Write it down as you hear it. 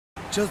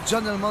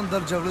جان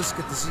المنظر جولسك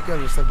تسيكا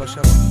ويستر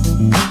بشر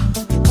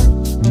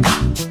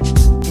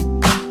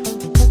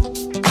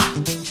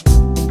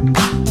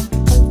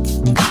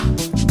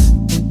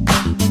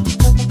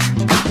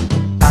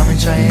Ame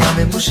čaje,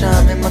 ame muša,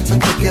 ame maca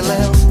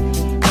tekeleo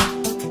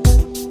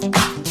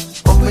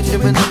Opet je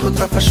meno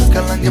potrafa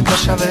šukalange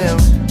pašavel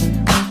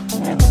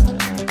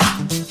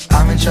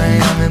Ame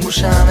čaje, ame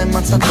muša, ame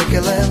maca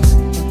tekeleo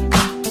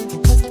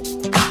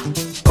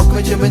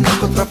Opet je meno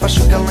potrafa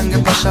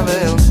šukalange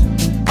pašavel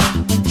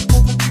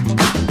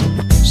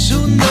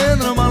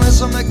Dentro male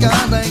somme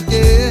cada in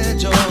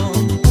quejo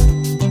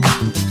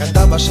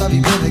Cantava Xavi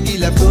viene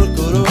guilla col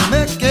coro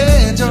me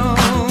quejo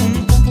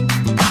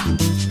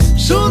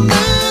Su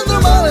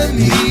dentro male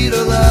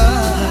miro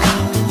la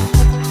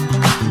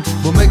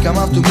Come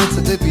chiamato tu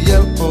mezza te pilla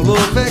il polo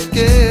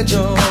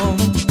vecchio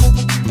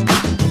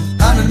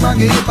Anel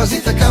manghe je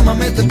pazita kama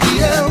mette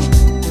piel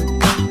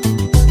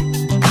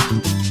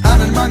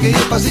Anel manghe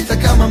je pazita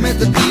kama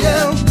mette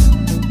piel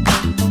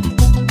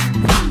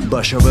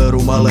Bašavé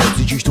rumalé,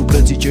 cítiš tu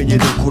precítenie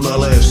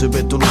dokonalé. V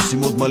sebe to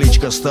nosím od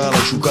malička stále.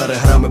 Šukáre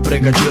hráme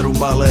pre gačeru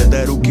malé.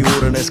 Daj ruky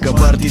hore, dneska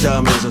party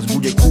dáme. Zas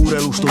bude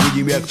kúrel, už to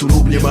vidím, jak tu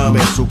nubne máme.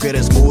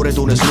 Sokere z more,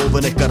 to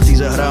neslovené karty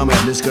zahráme.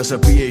 Dneska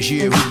sa pije,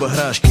 žije, hudba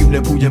hráš, kým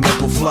nebudeme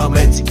po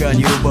flame.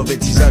 Cikáni, roba,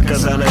 veci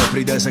zakázané.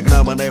 Pridaj sa k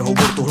nám a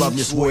nehovor to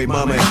hlavne svojej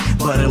mame.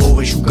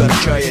 Barelové šukár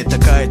čaje,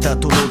 taká je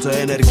táto noc a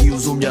energiu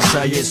zo mňa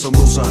saje. So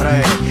mnou sa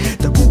hraje,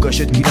 tak kúka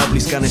všetky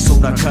nablískané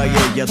som na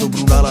kaje. Ja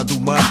dobrú náladu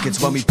mám, keď s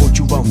vami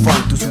počúvam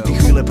funk, tu sú tí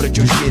chvíle,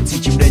 prečo žije,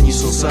 cítim, není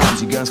som sám.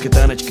 Cigánske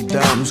tanečky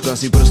dám, nuskám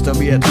si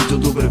prstami a ty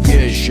to dobre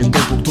vieš. Že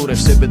tempo, ktoré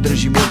v sebe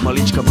držím od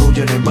malička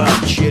vrodené mám.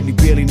 Čierny,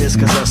 bielý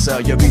dneska zasa,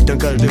 ja vítam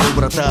každého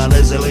brata a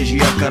nezeleží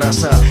jaká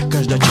rasa.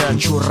 Každá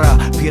čančura,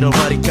 Viral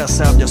Varika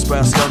sa, mňa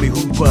spája s vami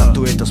hudba,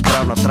 to je tá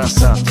správna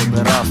trasa, ten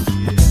rap.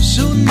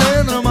 Su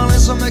dentro male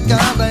somme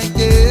cada in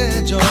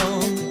quejo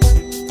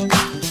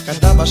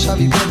Cantava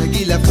Xavi viene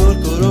guilla col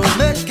coro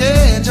me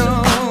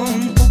quejo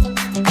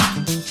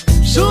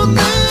Su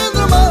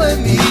dentro male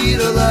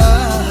miro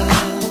la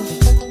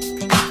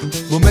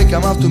Come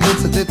chiamato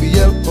mezza te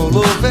pilla il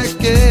polo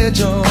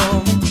vecchio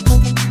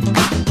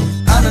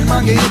Anel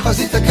manghe je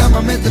pazita kama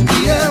mette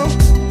piel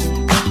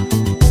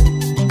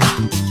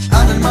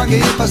Anel manghe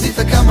je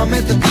pazita kama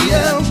mette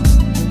piel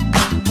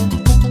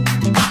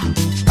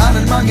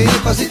Anel manghe je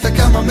pazita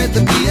kama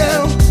mette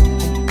piel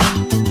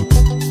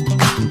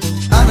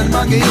Anel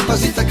manghe je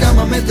pazita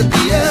kama mette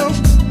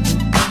piel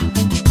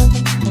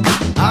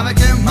Ave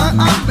che ma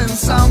a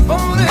pensar un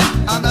pone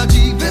ad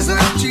agir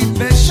ci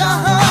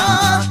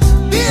pesha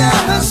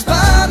via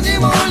spardi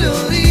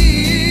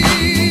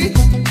mogliori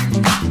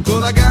con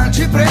la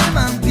ganci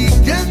premanti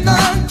che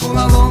dan con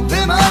la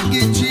lonte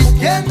manchi ci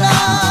che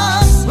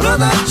dan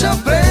rodaccia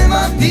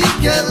premanti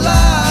che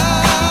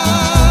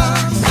la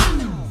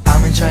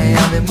ame chai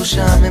ame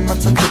musha ame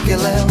mazzate che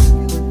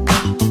leo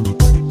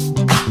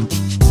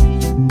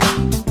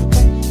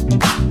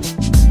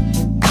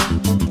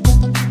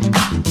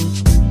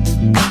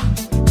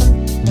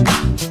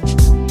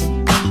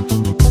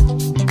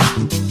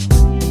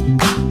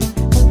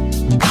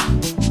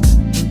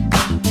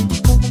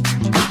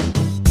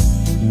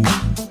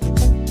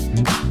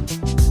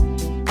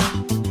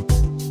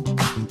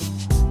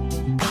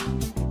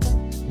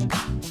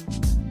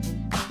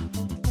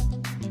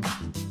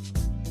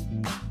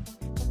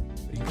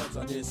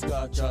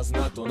Čas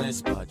na to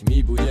nespať,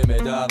 my budeme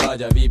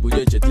dávať a vy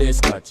budete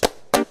tlieskať.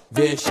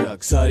 Vieš jak,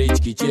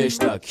 Saričky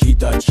tiež tak,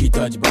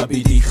 chytať,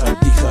 babi, dýchať.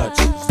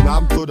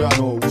 Znám to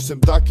Dano, už jsem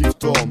taky v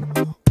tom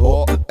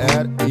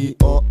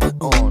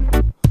O-R-I-O-N.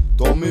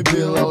 To mi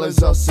byl ale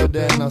zase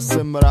den a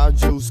jsem rád,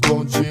 že už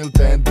skončil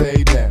ten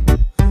týden.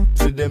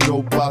 Přede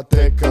mnou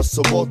pátek a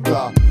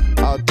sobota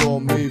a to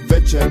mi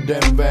večer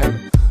jdem ven.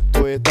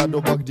 To je ta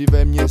doba, kdy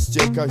ve městě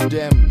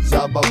každém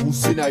zábavu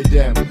si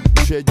najdem.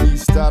 Všední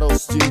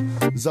starosti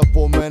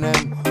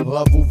zapomenem,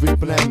 hlavu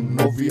vypnem,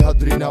 nový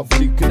hadry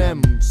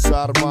navlíknem, s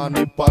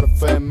Armani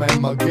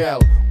parfémem a gel,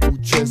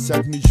 účes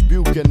jak Míš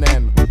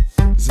Buchanan.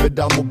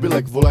 Zvedám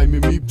mobilek, volaj mi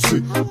mý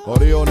psy,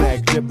 Orione,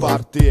 kde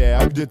party je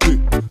a kde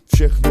ty?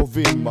 Všechno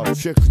vím a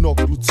všechno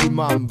kluci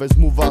mám,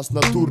 vezmu vás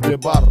na tour de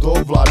bar, to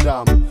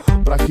ovládám.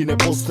 Prachy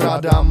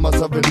nepostrádám a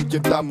zavedu tě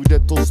tam, kde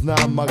to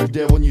znám a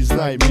kde oni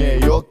znají mě,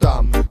 jo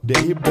tam,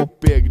 kde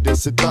hip-hop je, kde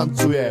se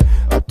tancuje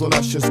a to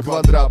naše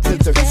skvadra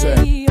přece chce.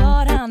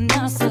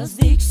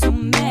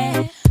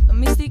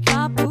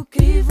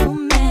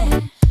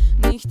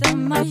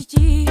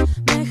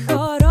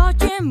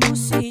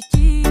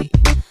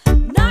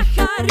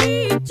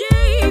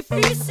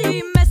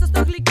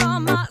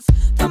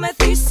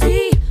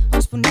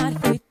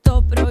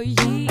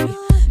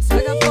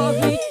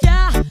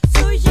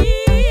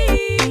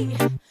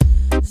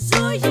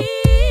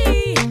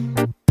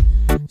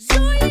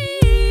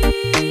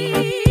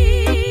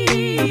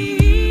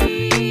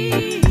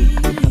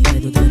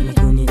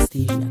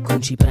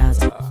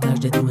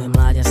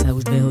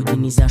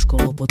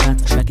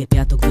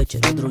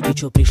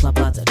 Čo prišla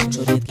pláca,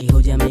 čo riedky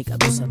hodia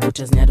make-up, sa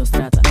počas dňa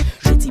dostráca.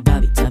 Všetci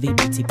baviť sa,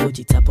 vypiť si,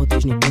 potiť sa po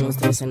týždni plnom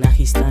strese. zase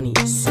nachystaní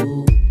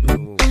sú.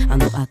 No,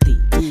 áno a tí,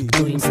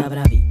 ktorým sa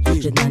vraví,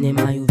 že dna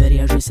nemajú,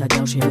 veria, že sa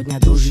ďalšieho dňa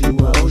dožijú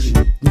a ožijú.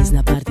 Dnes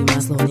na party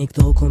má slovo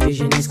niekto okom vie,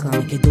 že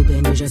nesklame, keď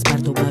dobehne, že s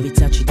partou baviť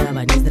sa či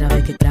dávať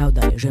nezdravé, keď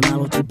pravda je, že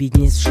malo ti byť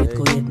dnes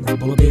všetko jedno.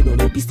 Bolo by jedno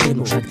nepísť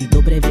jedno, však ty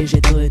dobre vieš,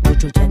 že to je to,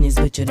 čo ťa dnes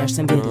večer až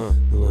sem viedlo.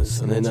 No len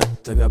sa nenať,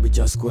 tak aby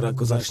ťa skôr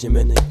ako začne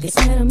menej. Keď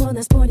smerom od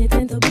nás pôjde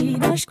tento beat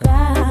až k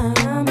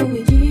vám,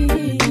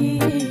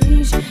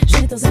 uvidíš,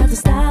 že to za to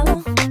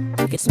stálo.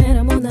 Keď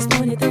smerom od nás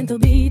pôjde tento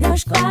beat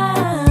až k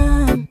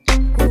vám,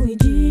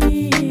 uvidíš.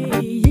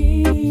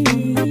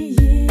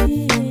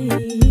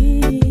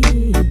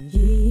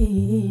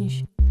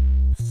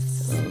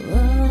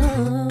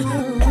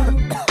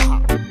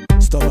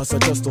 Stáva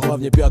sa často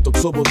hlavne piatok,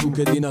 sobotu,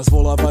 kedy nás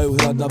volávajú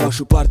hrať na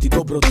vašu party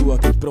dobrotu.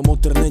 A keď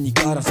promoter není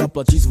kára,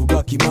 zaplatí zvuk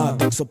aký má,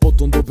 tak sa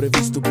potom dobre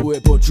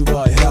vystupuje,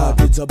 počúva aj hrá.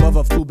 Keď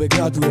zabava v klube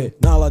graduje,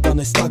 nálada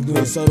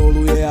nestagnuje, sa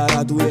roluje a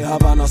raduje,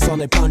 Havana sa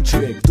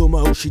nepančuje. Kto má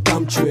uši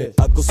tam čuje,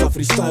 ako sa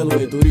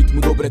freestyluje, do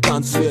rytmu dobre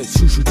tancuje,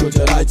 šušu čo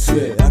ťa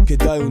rajcuje. A keď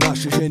dajú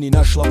naše ženy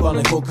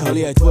našlapané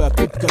vokály, aj tvoja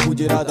pipka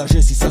bude rada,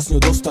 že si sa s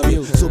ňou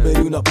dostavil.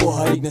 Zoberú na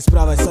pohárik,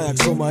 nesprávaj sa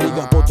jak somarik,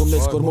 a potom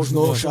neskôr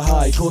možno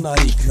ošahá aj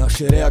konarík.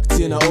 Naše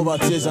reakcie na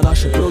ovácie za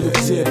naše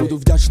produkcie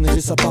budú vďačné,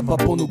 že sa papa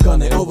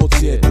ponúkané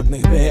ovocie. Tak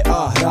nech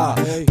BA hrá,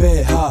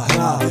 PH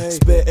hrá, z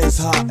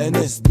PSH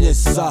NS dnes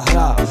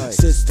zahrá.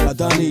 Sestra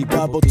Dannie,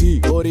 babo ty,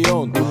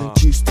 Orion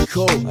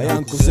Cistychov a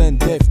Janko Zen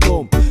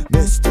Devkom.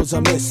 Mesto za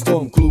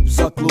mestom, klub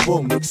za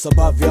klubom, nech sa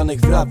bavia,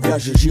 nech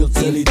vravia, že žil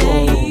celý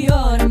dom.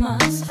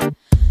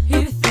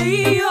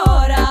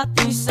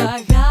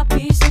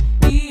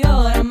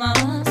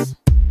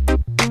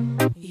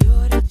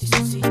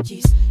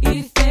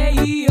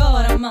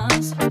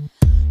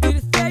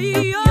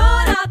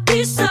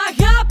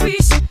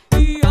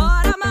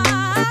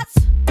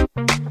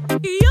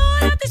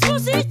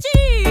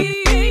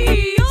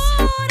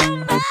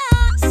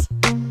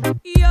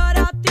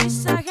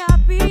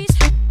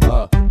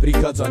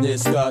 Prichádza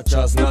dneska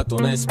čas na to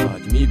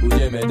nespať, my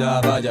budeme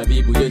dávať a vy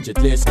budete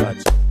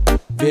tlieskať.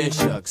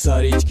 Vieš, jak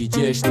saričky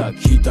tiež tak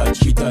chytať,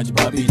 chytať,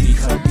 babi,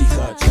 dýchať,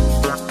 dýchať.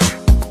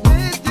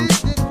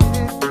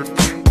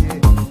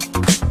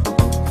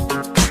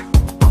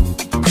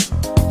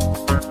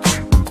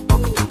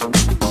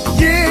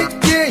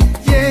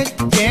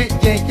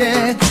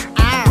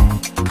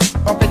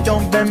 Opäť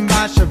on ben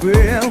váša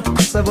real,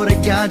 sa bude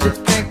gáďať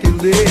tenky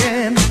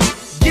lien.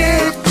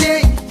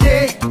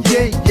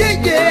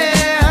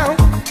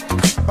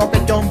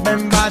 Opäť on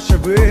ben váša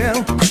real,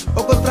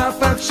 oko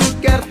tráfa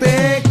všutkár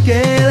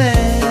tekele.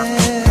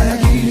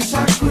 Kajaki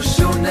sa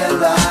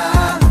kušunela,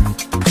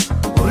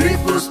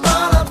 Rytmus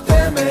pala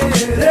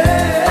temere.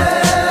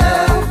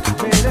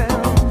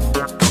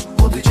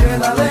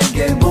 Odličela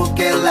lenke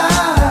mukela,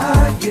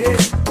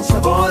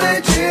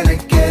 sabore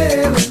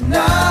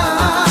čelekelena.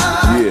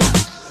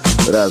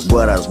 Raz,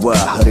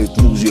 dva,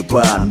 rytmus je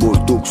pán, môj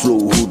tok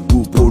svou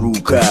hudbu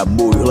ponúkam,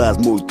 môj hlas,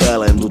 môj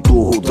talent do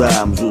toho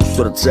dám, zo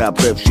srdca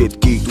pre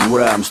všetkých tu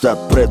hrám, stať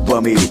pred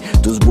vami,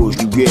 to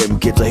zbožňujem,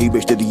 keď sa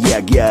hýbeš tedy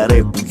jak ja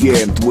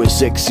repujem, tvoje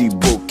sexy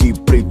boky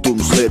pritom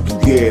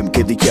sledujem,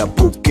 kedy ťa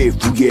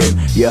pokefujem,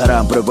 ja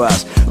hrám pre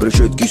vás, pre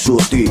všetky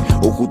sorty,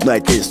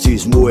 ochutnajte si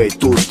z mojej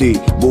torty,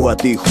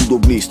 bohatý,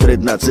 chudobný,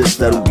 stredná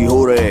cesta, ruky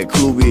hore,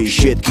 kluby,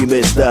 všetky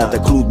mesta,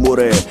 tak kľud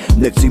more,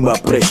 nechci ma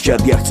prešťať,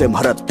 ja chcem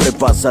hrať pre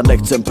vás a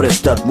nechcem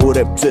prestať,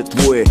 môj rap chce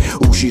tvoje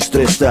uši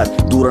strestať,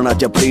 dúra na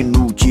ťa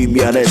prinútim,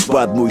 ja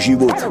nespať, môj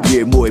život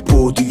je môj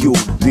pódium,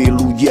 vy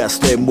ľudia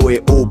ste moje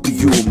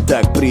opium,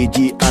 tak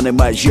prídi a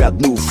nemaj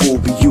žiadnu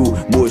fóbiu,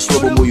 moje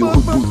slovo, moju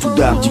hudbu tu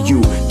dám ti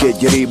ju,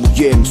 keď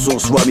rimujem, som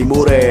s vami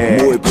more,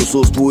 moje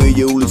posolstvo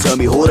ide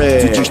ulicami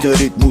hore, cítiš ten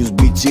rytmus,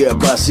 bicie a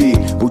basy,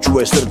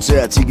 počúvaj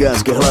srdce a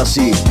cigánske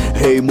hlasy,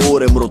 hej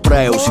more, mro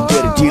trajov si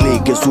verdili,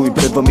 keď sú i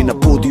pred vami na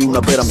pódiu,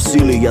 naberám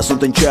sily, ja som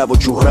ten čávo,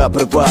 čo hrá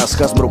pre vás,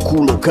 chasmro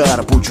kulo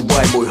kár,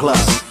 počúvaj môj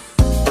hlas.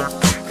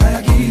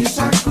 Kajaki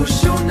sa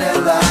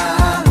kušunela,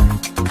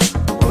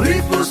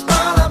 Rytmus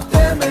pala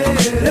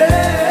temere.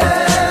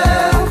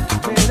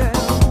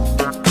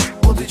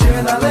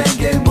 Odličela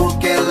lenke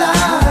mukela,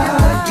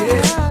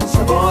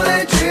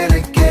 sabore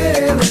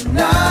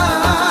čelekelena.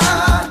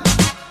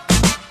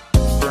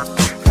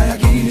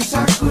 Kajaki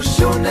sa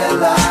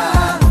kušunela,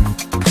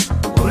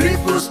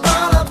 Rytmus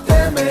pala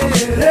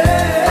temere.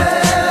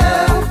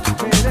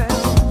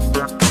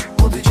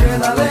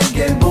 Odličela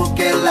lenke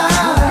mukela,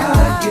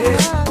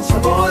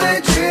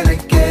 sabore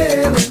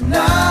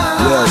čelekelena.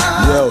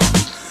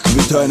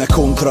 Vítaj na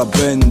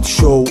kontraband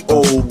show,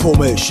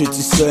 poďme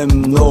všetci se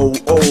mnou,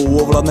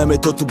 ovládneme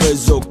to tu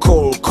bez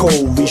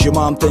okolkov, víš, že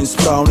mám ten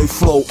správny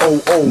flow,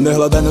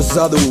 nehľadaj na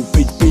zadu,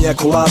 piť piň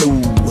ako ladu,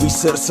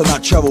 vyser sa na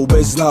čavou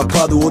bez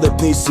nápadu,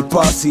 odepni si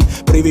pasy,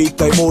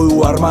 privítaj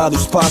moju armádu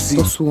spasy.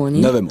 To sú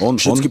oni? Neviem,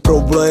 všetky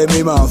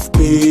problémy mám v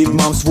pív,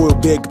 mám svoj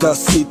objekt a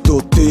si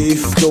to ty,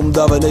 v tom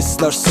dave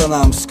nesnaž sa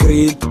nám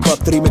skryť,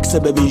 patríme k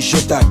sebe, víš,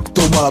 že tak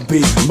to má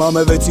byť.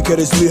 Máme veci,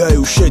 ktoré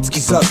zdvíhajú všetky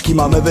zadky,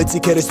 máme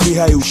veci, ktoré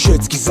zdvíhajú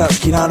všetky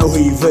zadky na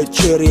nohy,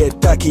 večer je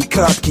taký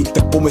krátky,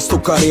 tak po mesto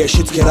kari aj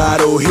všetky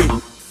rárohy.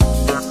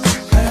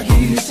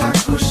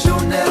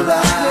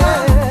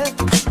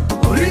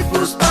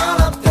 Rytmus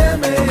pala v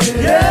teme,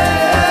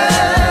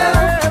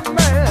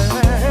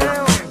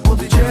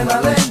 podice la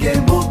lenghe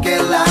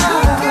buchela,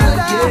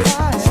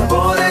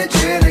 sapore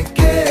cene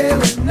che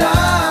na,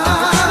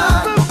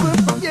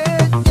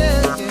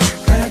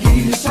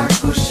 kaya sa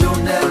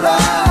kushunela,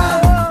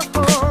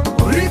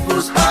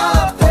 rytmus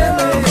pala v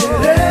teme,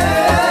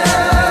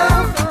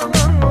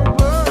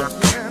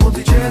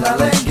 podice la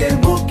lenghe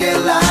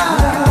buchela,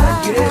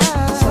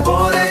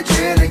 sapore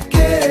cene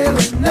che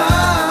na.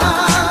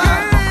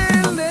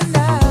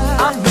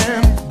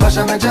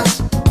 Bájame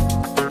jazz,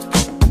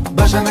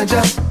 bájame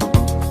jazz,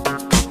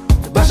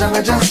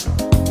 bájame jazz.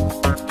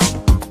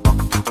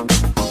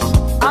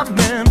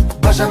 Amen.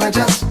 Bájame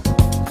jazz,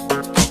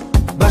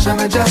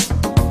 bájame jazz,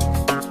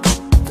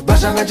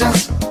 bájame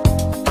jazz.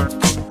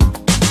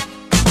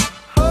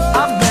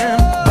 Amen.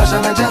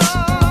 Bájame jazz,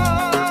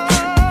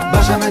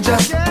 bájame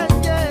jazz,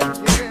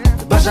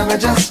 bájame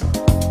jazz.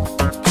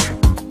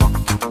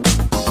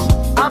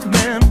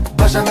 Amen.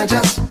 Bájame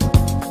jazz,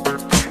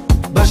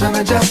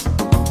 bájame jazz.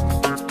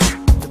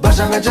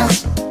 Bájame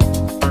jazz.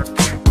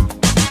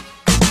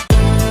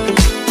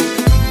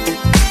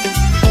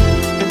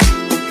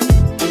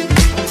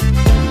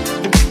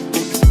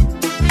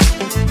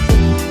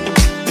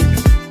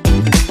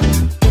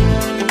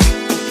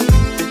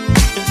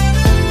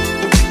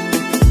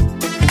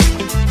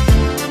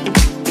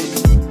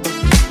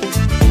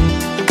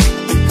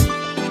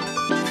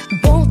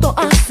 Bol to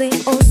asi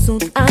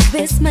osud,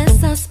 aby sme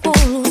sa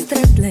spolu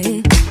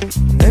stretli.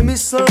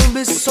 Nemyslel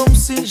by som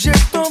si, že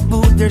to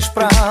budeš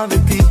práve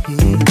ty.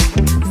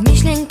 V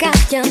myšlienkach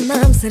ťa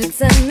mám,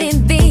 srdce mi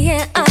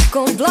bije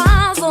ako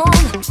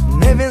blázon.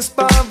 Neviem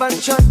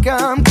spávať,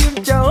 čakám, kým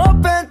ťa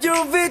opäť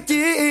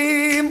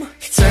uvidím.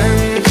 Chcem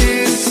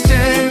ísť s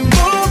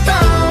tebou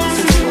tam,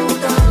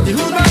 kde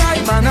hudba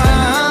iba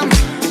nám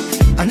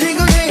a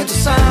nikto nie je tu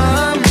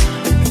sám.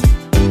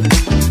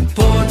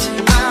 Poď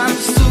a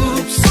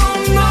vstup so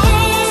mnou,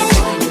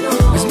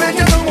 vezme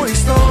ťa do mojich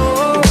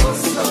snov,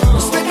 do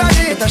sveta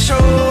nie je tá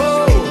show.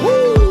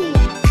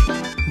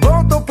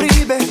 Bol to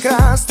príbeh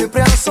krásny,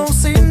 prial som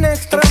si,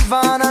 nech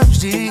trvá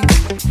navždy.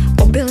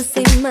 Obil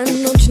si ma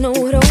nočnou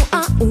hrou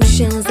a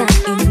ušiel za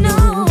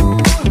inou.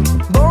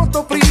 Bol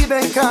to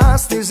príbeh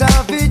krásny,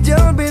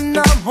 závidel by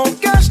nám ho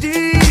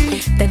každý.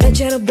 Ten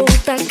večer bol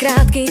tak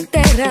krátky,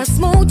 teraz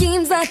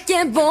smútim za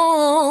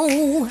tebou.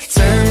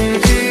 Chcem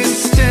ísť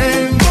s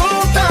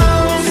tebou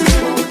tam,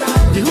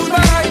 kde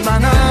hudba iba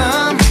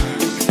nám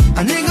a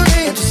nikto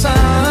nie je tu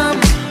sám.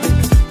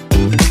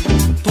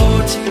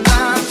 Poď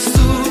a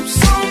vstup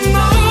so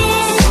mnou,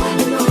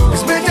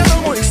 vezme ťa do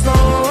mojich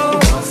snov,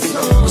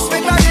 do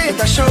sveta nie je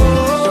tá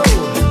show.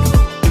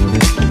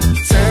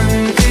 Chcem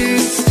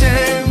ísť s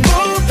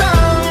tebou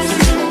tam,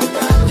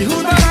 kde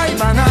hudba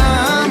iba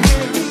nám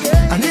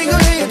a nikto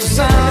nie je tu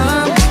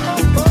sám.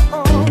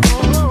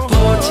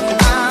 Poď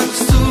a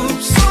vstup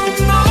so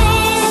mnou,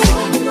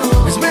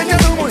 vezme ťa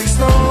do mojich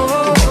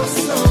snov,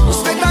 do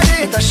sveta nie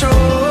je tá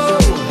show.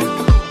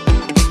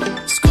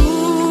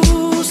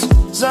 Skús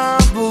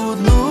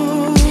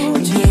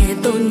zabudnúť, Nie,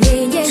 to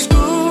nejde.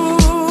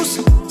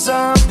 skús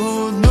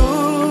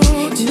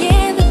zabudnúť,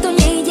 Nie, to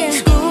nejde.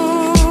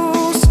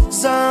 skús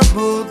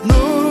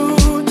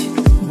zabudnúť.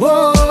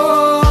 Wow,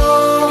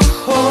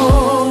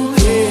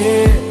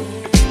 yeah.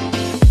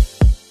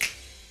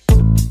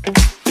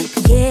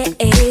 Yeah,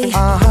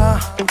 Aha,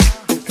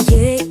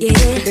 yeah,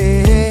 yeah,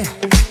 yeah,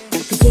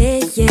 yeah,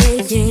 yeah,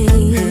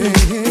 yeah.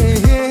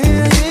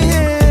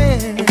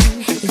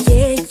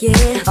 Yeah,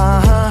 yeah,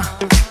 aha,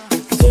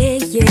 yeah,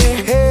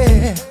 yeah,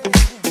 yeah.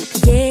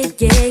 yeah,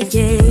 yeah,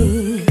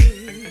 yeah.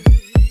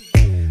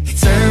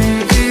 Chcem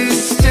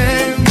ísť s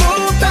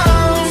tebou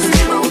tam,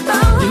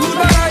 kde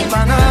hudba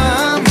iba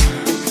nám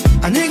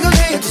a nikto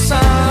nie je tu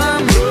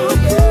sám.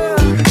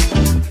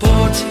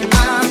 Poď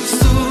a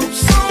vstup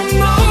so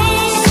mnou,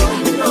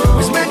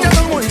 vezme ťa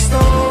do mojich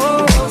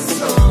snov,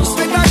 do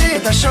sveta nie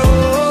je tá show.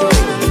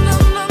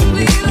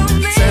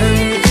 Chcem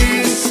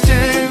ísť s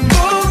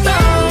tebou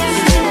tam,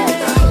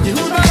 kde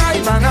hudba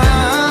iba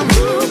nám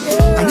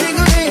a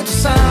nikto nie je tu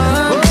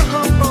sám.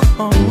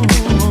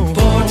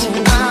 Poď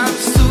a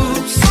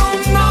vstup so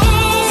mnou,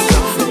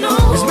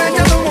 vezme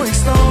ťa do mojich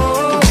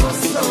snov,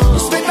 do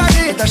sveta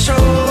nie je tá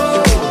show.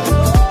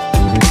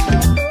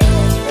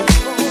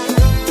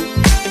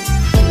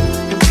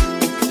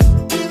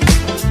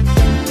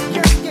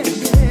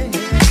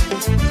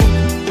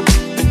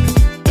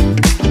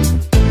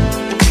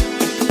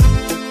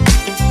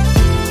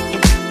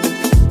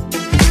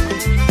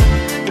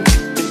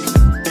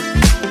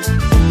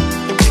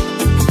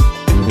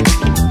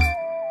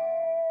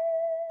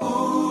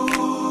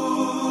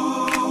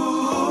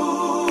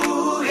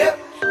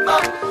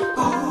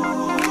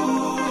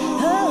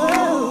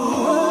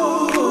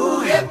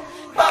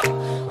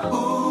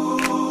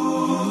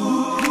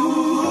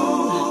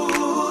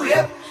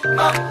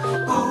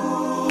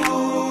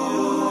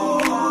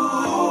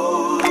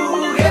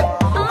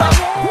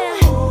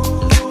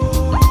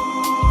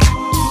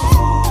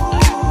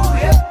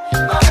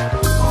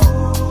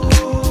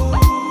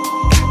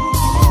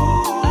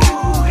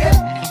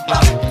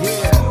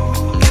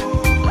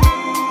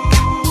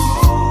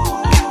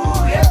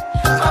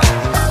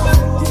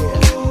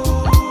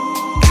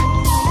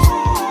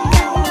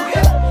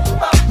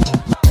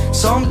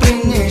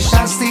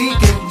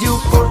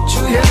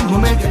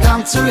 keď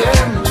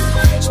tancujem.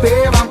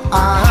 Spievam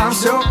a hrám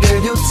s ňou,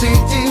 keď ju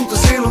cítim, tú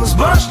silu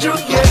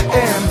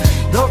zbožťujem.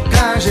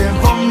 Dokáže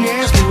vo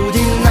mne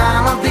zbudiť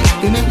nálady,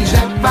 ty mi nič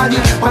nevadí.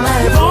 Ona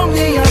je vo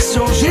mne, ja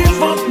som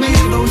život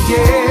milujem.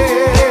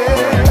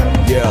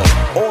 Yeah.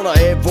 Ona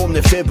je vo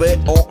mne, v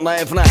tebe, ona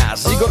je v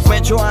nás. Igor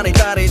Kmeťo ani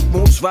tá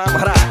Rytmus vám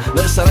hrá.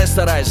 Len sa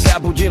nestaraj,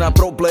 zabudí na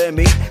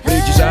problémy.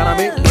 Prídi za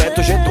nami,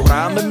 pretože tu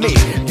hráme my.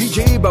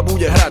 DJ iba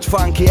bude hrať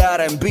funky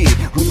R&B.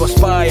 Hudba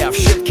spája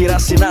všetky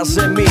rasy na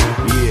zemi.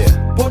 Yeah.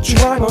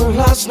 Počúvaj môj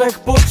hlas, nech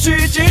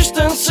pocítiš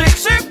ten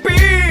sexy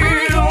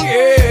beat.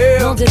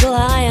 Yeah. Noc je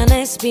dlhá, ja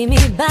nespím,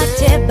 iba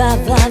teba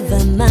v hlave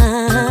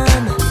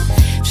mám.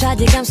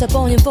 Všade, kam sa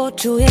pohnem,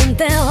 počujem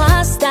ten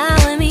hlas,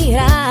 stále mi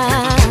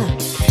hrá.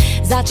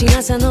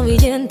 Začína sa nový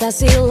deň, tá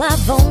sila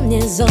vo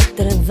mne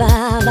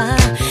zotrváva.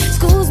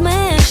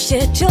 Skúsme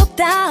ešte, čo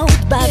tá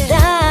hudba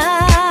dá.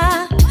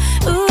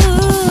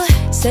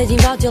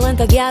 Sedím v aute, len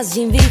tak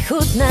jazdím,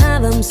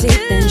 vychutnávam si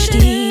ten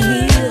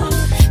štýl.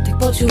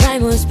 Tak počúvaj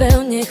môj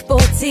spev, nech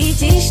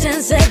pocítiš ten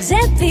sex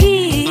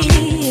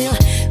appeal.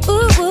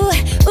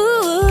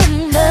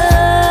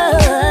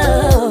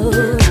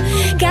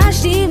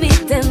 Každý mi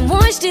ten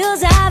môj štýl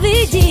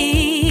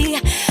závidí.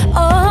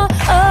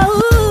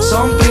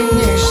 Som pri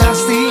nej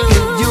šťastný,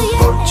 keď ju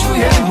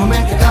počujem, v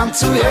momente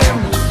tancujem.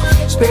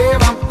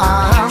 Spievam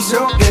a hrám s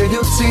ňou, keď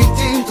ju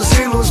cítim, tú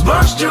silu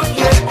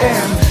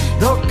zbožťujem.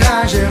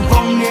 Dokáže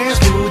vo mne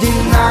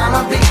zbudiť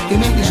nálady, ty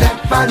mi nič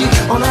nevadí.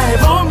 Ona je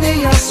vo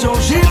mne, ja som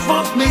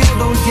život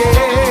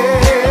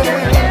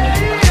milujem.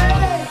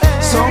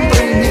 Som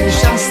pri nej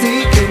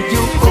šťastný, keď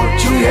ju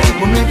počujem, v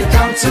momente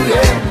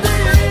tancujem.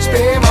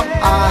 Spievam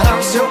a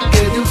hrám s ňou,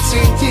 keď ju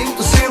cítim,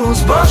 tú silu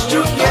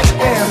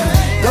zbožťujem.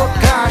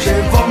 Dokáže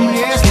vo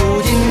mne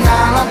zbudiť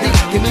nálady,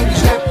 ty mi nič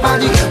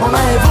nevadí.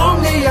 Ona je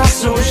vo mne, ja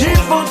som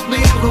život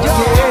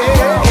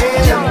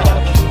milujem.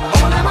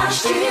 Ona má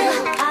štýl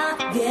a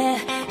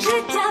vie, že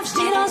ťa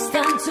vždy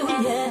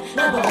roztancuje.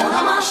 Lebo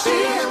ona má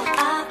štýl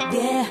a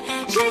vie,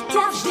 že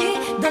ťa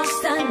vždy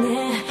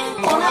dostane.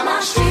 Ona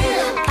má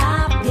štýl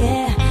a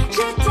vie,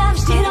 že ťa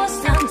vždy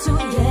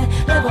roztancuje.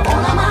 Lebo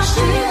ona má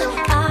štýl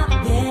a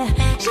vie,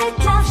 že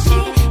ťa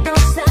vždy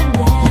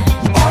dostane.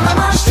 Ona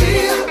má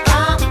štýl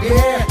a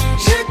vie,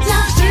 že ťa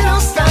vždy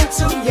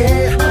roztancuje.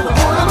 Lebo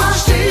ona má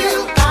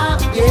štýl a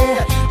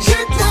vie, že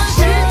ťa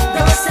vždy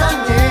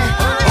dostane.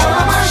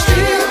 Ona má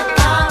štýl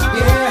a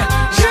vie,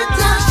 že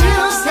ťa vždy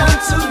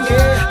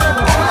roztancuje.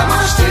 Lebo ona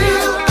má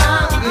štýl a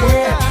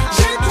vie,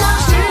 že ťa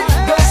vždy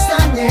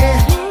dostane.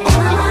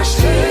 Ona má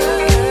štýl.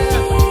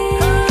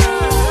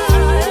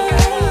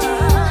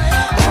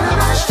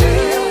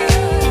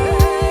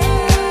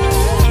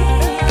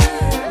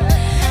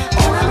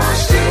 Ona má štýl. Ona má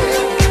štýl.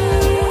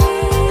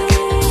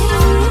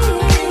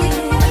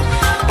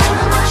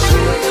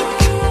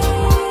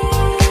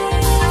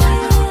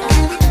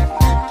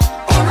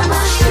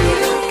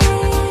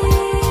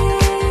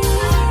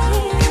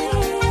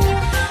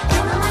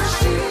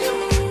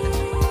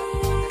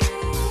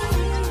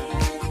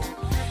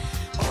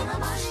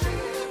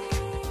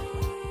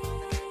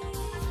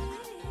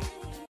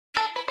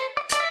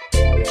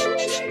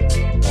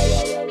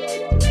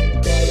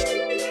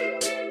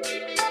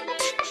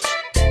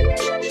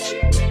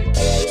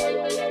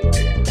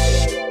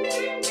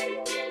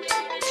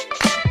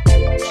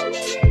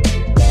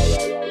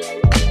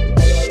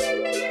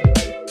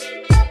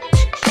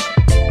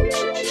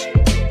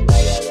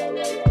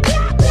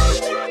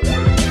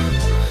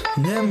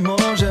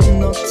 Nemôžem v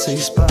noci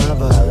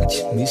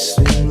spávať,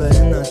 myslím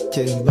len na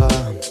teba.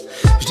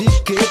 Vždy,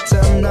 keď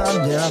sa na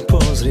mňa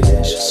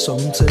pozrieš,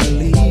 som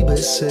celý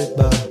bez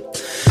seba.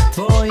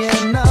 Tvoje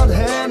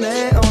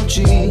nádherné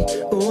oči,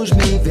 už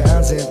mi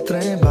viac je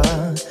treba.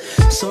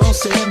 Som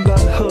seba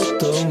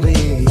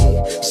hotový,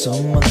 som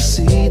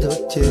asi do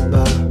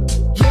teba.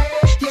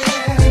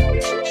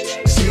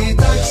 Si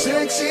tak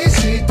sexy,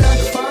 si tak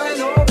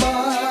fajnová.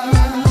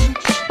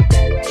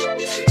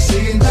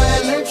 Si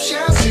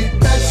najlepšia, si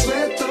tak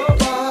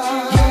svetová.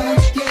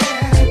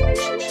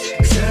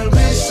 Chcel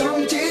by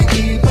som ti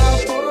iba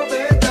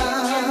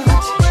povedať,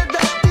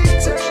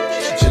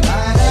 že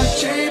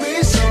najradšej by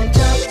som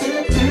ťa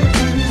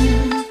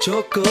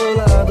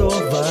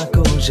čokoládová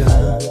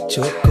koža,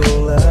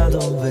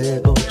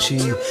 čokoládové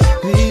oči,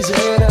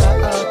 vyzerá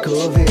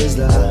ako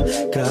hviezda,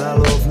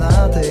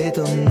 kráľovná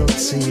tejto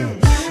noci.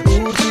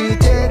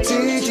 Určite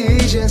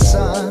cítiš, že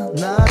sa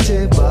na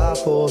teba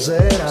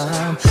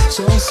pozerám.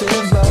 Som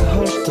seba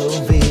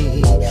hotový,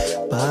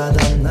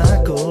 pádam na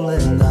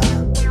kolena.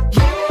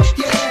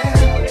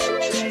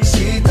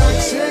 Si tak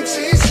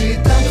sexy, si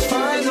tak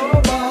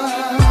fajnová.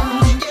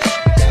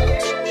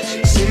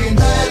 Si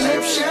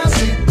najlepšia,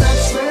 si tak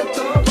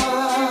svetová.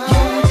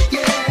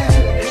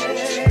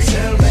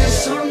 Chcel by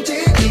som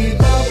ti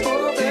iba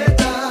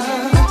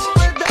povedať,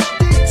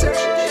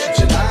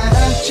 že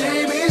najradšej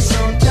by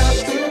som ťa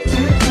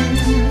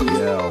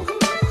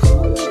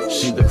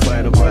Si tak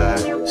fajnová,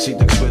 si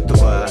tak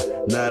svetová,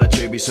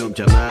 najradšej by som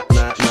ťa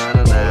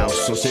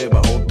som s teba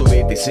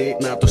hotový, ty si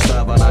na to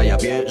stávaná. Ja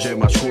viem, že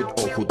máš chuť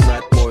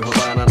ochutnať môjho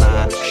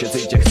banana.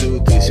 všetci ťa chcú,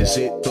 ty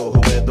si toho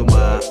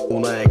vedomá.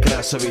 Ona je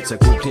krasavica,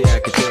 kúkni,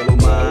 aké telo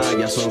má.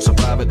 Ja som sa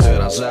práve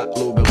teraz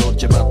zalúbil od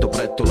teba, to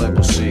preto,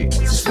 lebo si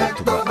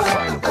svetová a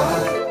fajnová.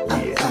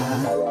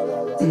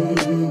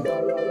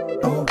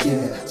 Oh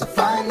yeah, so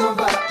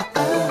fajnová.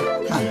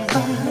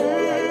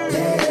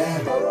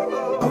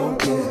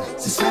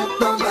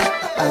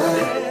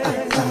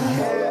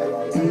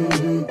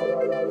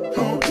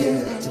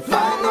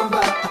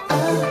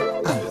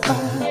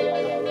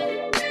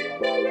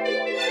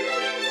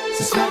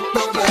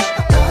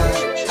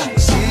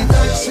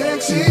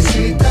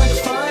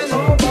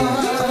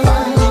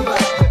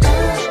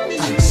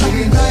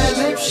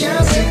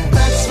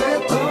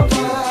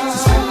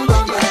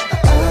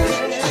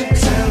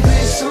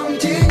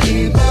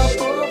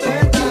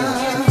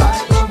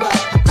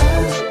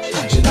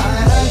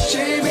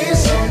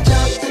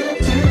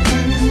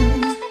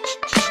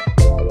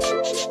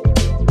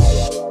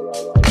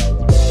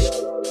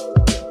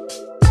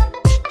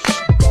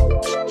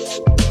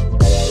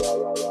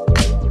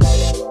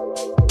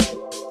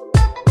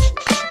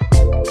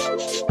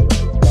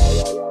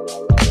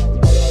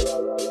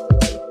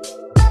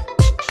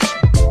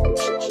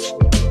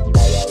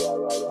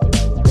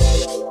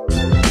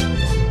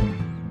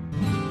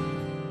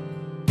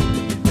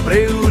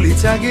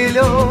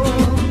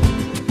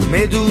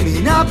 Me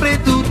domina pre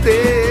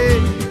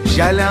tutte,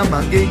 già la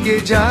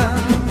mangheggia,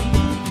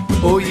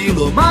 oggi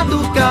lo mando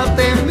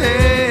cate me,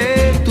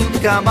 tut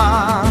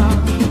cama,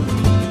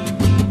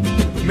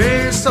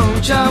 me son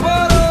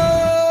chavoro.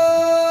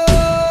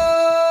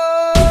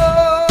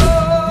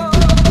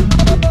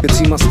 Keď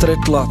si ma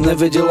stretla,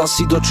 nevedela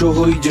si do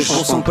čoho ideš.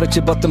 Bol som pre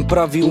teba ten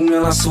pravý, u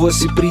mňa na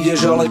svoje si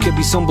prídeš. Ale keby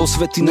som bol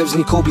svätý,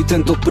 nevznikol by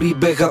tento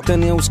príbeh. A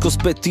ten je úzko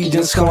spätý,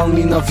 deň s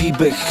chalanmi na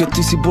výbeh. Keď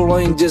ty si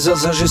bola inde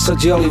zasa, že sa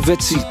diali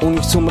veci, o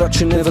nich som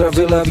radšej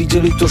nevravela a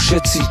videli to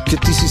všetci. Keď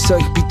ty si sa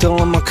ich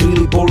pýtala, ma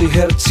kryli, boli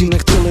herci.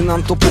 Nechceli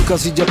nám to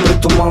pokaziť a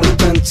preto mali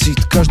ten cit.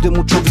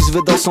 Každému čo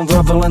vyzvedal som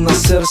vravel len na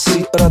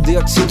sersi. Rady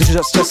ak si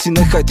držať si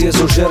nechaj tie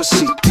zožer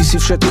si. Ty si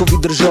všetko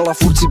vydržala,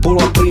 furt si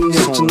bola pri mne.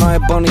 Som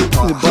najebaný,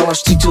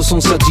 nebalaš, cítil som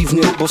sa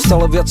divne. Bol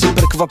stále viacej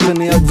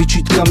prekvapený, ak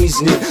vyčítka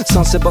mizne.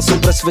 Sám seba som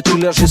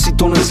presvedčil, že si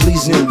to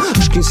nezlíznem.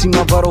 Až kým si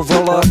ma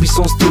varovala, aby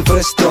som s tým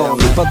prestal.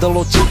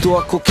 Vypadalo ti to,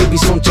 ako keby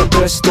som ťa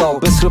trestal.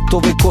 Bez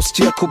chrbtovej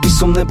kosti, ako by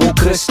som nebol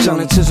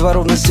kresťan. Cez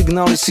varovné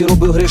signály si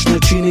robil hriešne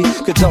činy.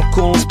 Keď s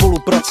alkoholom v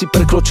spolupráci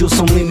prekročil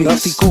som limit. A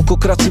ty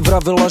koľkokrát si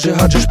vravela, že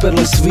hádžeš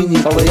perle svini.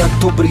 Ale jak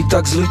dobrý,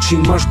 tak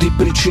zličím, máš vždy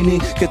príčiny.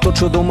 Keď to,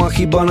 čo doma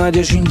chýba,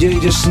 nájdeš inde,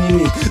 ideš s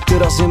nimi.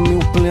 Teraz je mi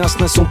úplne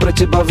jasné, som pre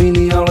teba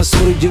vinný. Ale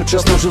sorry,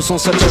 dievča, snažil som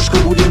sa, ťažko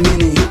bude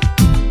iný.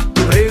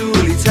 Pre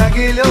ulica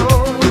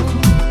Gelo,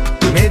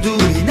 me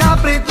domina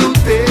pre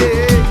tutte,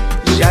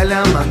 già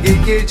la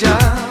mangheggia,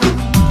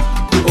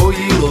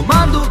 oggi lo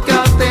mando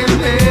cate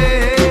me,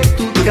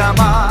 tut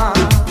cama,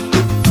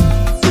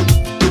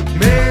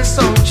 me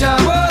son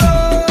chavoro.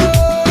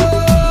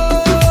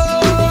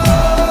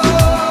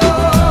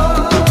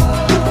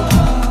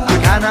 A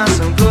cana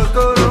son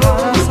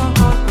corcoro,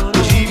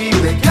 ci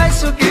vive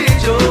caiso che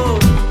io,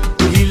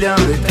 il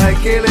ambe tai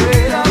che le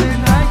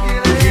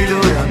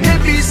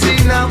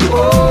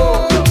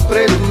oh,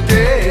 pre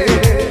tutte,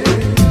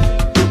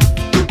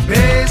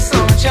 me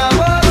son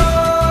chavoro.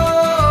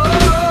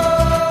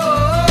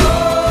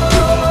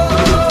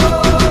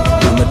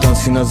 Pamätám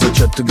si na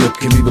začiatok, jak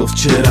keby bol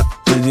včera.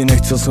 Vtedy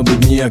nechcel som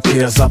byť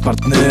nejaký, ja za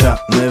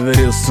partnera.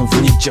 Neveril som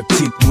v nič, jak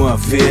cít moja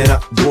viera.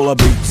 Bola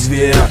byť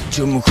zviera,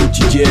 čo mu chutí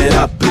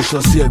diera.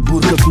 Prišla si jak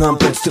búrka k nám,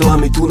 pred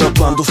strelami tu na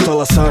plán.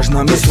 Dostala sa až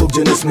na miesto,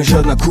 kde nesme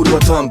žiadna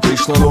kurva tam.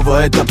 Prišla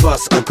nová etapa,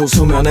 s akou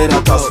som ja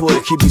nerátal. Svoje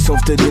chyby som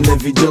vtedy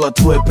nevidela,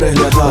 tvoje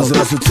prehľadal.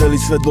 Zrazu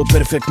celý svet bol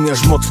perfektný,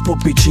 až moc v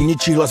popiči.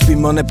 Ničí hlas by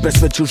ma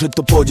nepresvedčil, že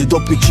to pôjde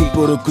do piči.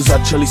 Po roku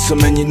začali sa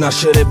meniť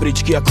naše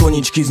rebríčky a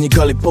koničky.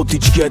 Vznikali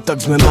potičky, aj tak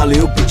sme mali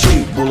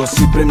opičky. Bola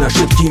si pre mňa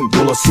všetkým,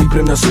 bola si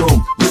pre mňa snom,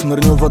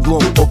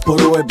 usmerňovadlom,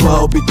 oporou aj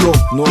blahobytom.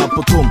 No a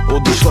potom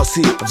odišla si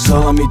a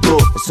vzala mi to.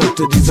 A som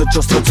vtedy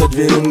začal strácať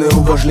vieru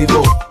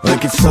neuvažlivo. Aj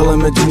keď stále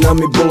medzi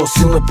nami bolo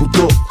silné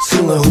puto,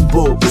 silné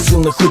hudbou,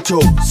 silné chuťou,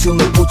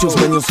 silné puťou.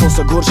 Zmenil som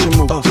sa k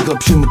horšiemu a k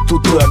lepšiemu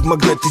tuto, jak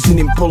magnety s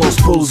iným polom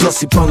spolu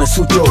zasypané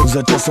suťou.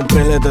 Začal som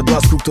prehľadať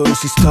lásku, ktorú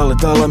si stále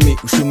dala mi.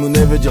 Už som mu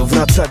nevedel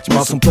vracať,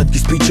 mal som pletky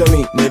s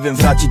pičami, neviem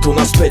vrátiť to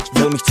naspäť.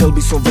 Veľmi chcel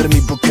by som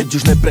vermi, bo keď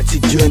už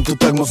neprecítujem to,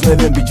 tak moc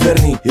neviem byť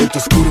verný. Je to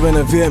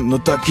skurvené, viem, no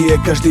taký je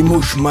každý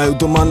muž. Majú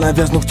doma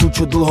najviac, no chcú,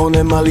 čo dlho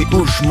nemali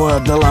už. Moja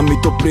dala mi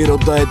to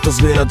príroda, je to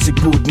zvierací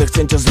pút.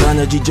 Nechcem ťa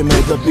zráňať, ideme,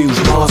 aby už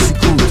mala si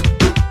kút.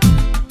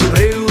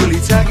 Pre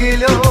ulica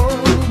Gelo,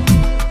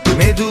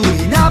 me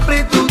domina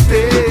pre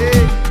tutte,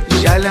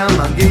 già la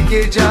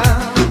mangheggia,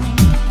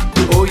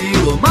 oggi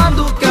lo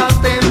mando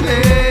cate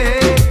me,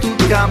 tut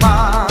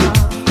cama,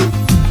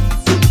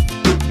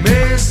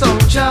 me son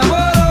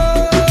chavoro.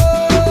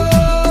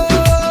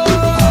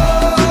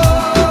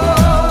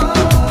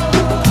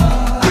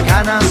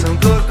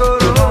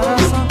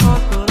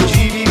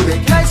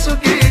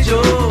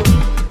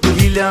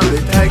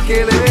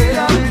 Che le,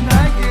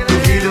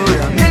 che lo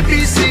ya me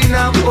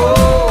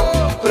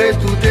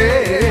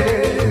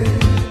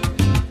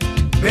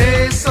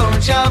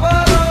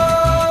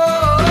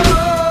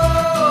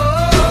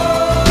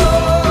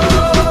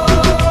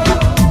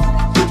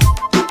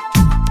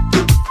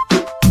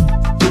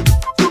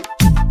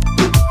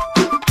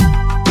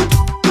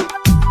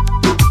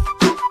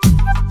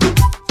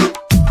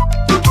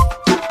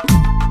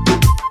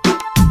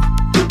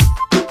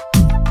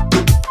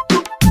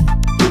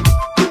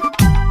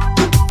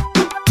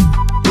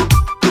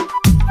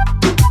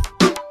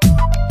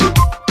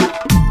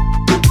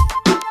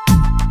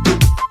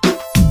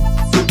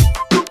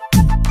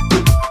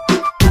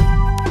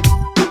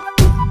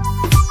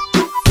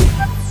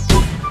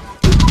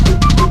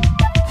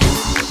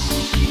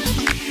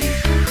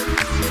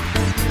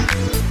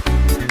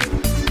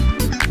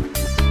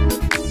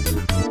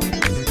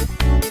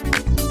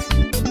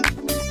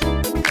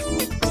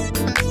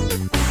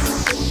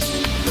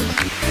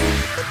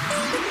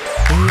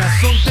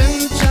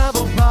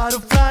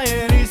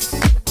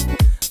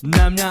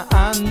mňa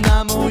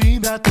Anna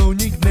mojich bratov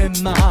nik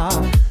nemá.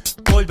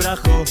 Poď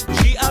bracho,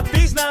 ži a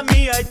pizna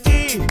mi aj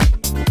ty.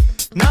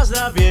 Na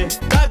zdravie,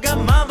 tak a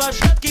mám vás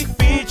všetkých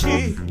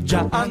píči.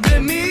 Ja a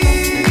DEMMY,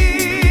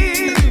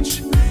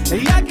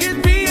 ja keď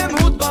pijem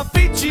hudba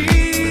pičí.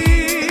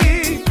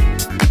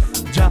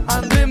 Ja a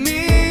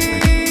DEMMY,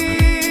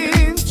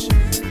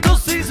 to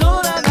si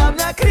zhora na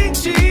mňa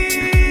kričí.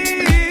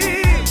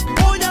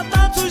 Poď a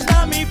tancuj s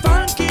nami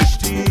funky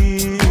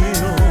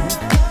štýl.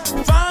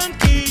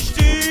 Funky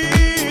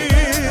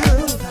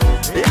štýl.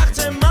 Ja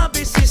chcem,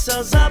 aby si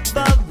sa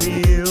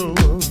zabavil.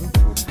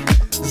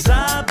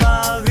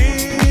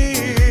 Zabavil.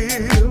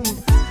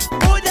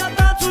 Poď a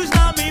tancuj s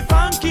nami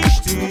funky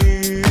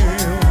štýl.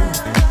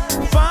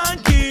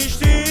 Funky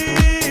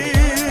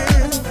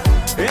štýl.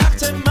 Ja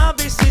chcem,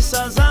 aby si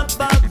sa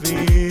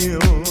zabavil.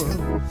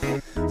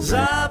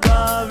 Zabavil.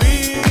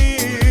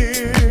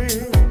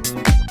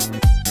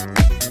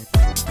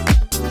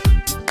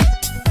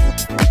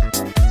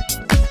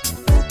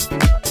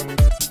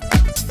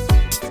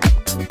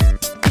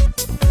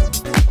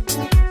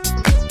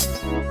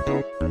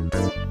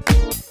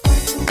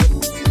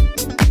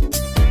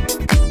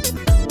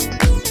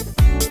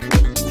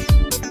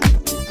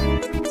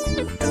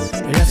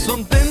 Ja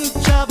som ten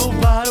čavo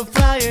pár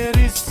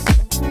frajeris.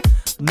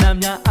 Na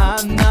mňa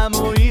a na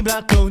mojich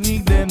bratov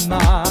nikde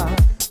má.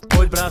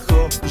 Poď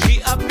bracho,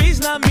 ži a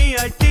pizna mi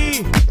aj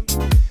ty.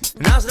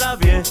 Na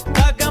zdravie,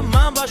 tak a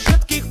mám vás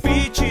všetkých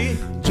píči.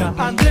 Ja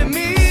a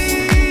DEMMY,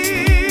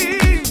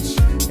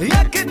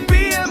 ja keď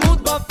pijem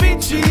hudba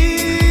pičí.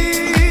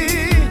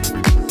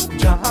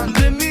 Ja a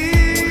DEMMY,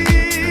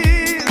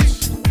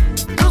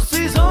 to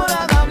si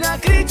zhora na mňa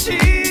kričí.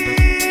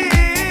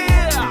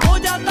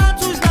 Poď a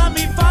tancuj s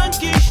nami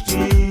funky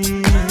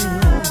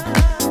štýl.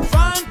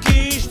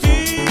 Funky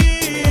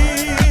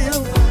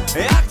štýl.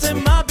 Ja chcem,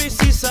 aby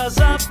si sa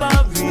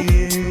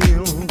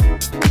zabavil.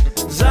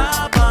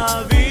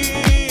 Zabavil.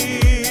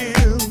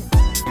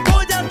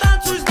 Poď a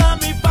tancuj s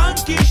nami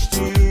funky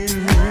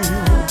štýl.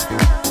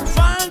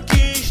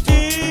 Funky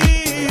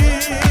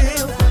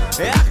štýl.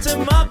 Ja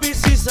chcem, aby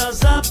si sa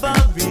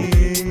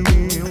zabavil.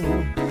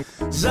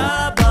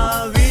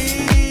 Zabavil.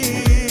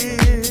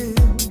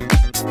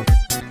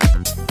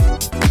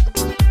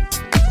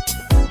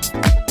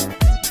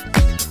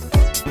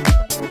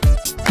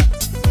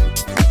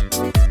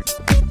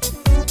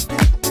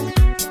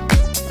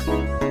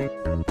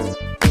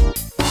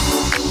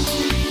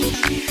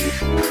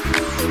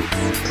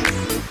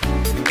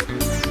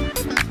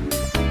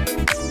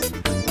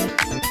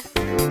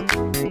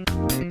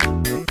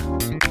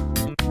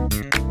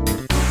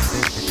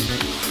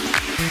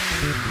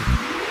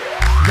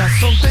 Ja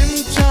som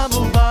ten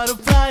čavo baru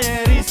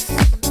frajeris.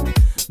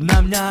 Na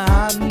mňa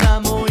a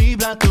na mojich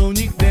bratov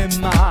nik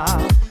nemá.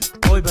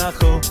 Poď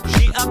bracho,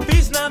 ži a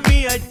pizna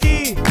mi aj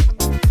ty.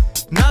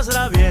 Na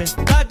zdravie,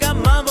 tak a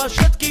mám vás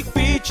všetkých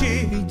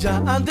píči. Ja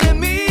a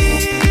DEMMY,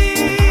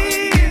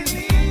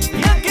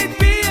 ja keď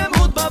pijem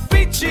hudba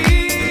pičí.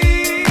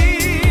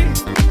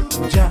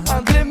 Ja a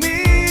DEMMY,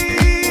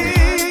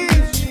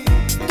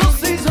 to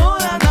si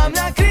zhora na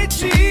mňa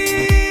kričí.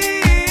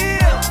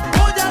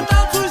 Poď a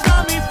tancuj s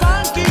nami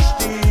funky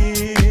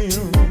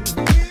štýl.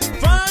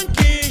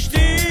 Funky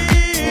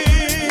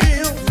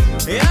štýl.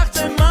 Ja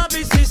chcem,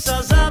 aby si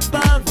sa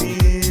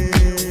zabavil.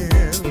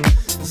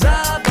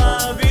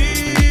 Zabavil.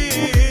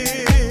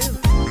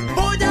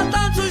 Poď a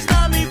tancuj s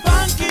nami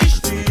funky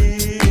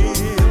štýl.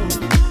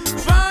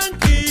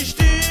 Funky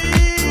štýl.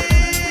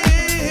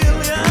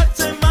 Ja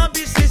chcem,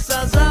 aby si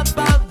sa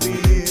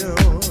zabavil.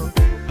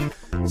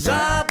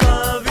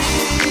 Zabavil.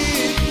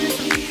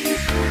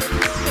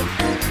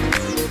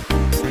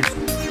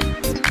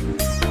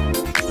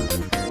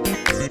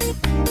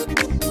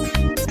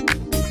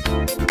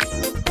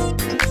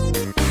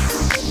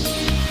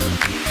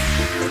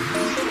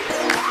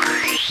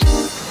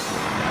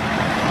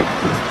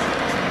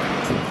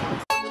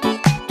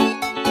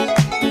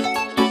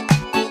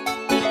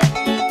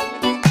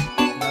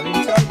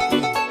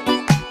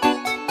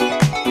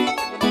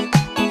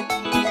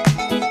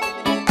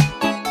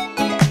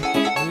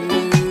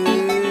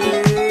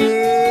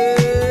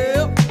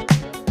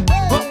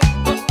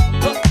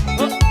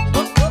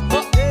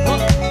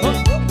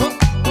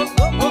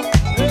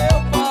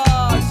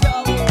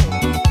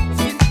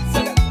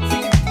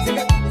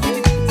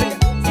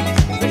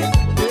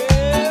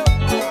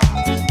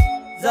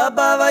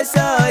 Zabávaj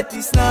sa aj ty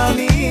s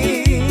nami,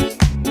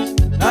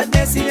 na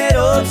dnes si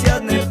nerob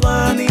žiadne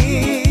plány.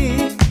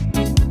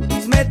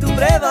 Sme tu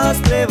pre vás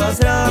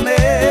hráme,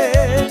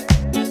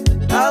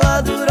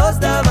 náladu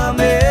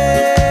rozdávame.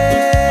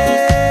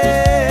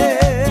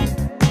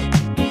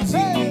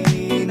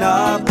 Ži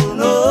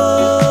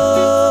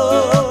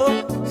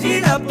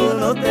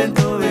naplno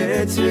tento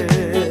večer.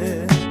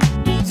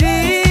 Ži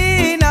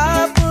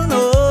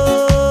naplno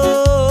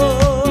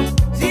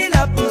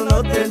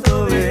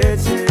tento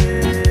večer.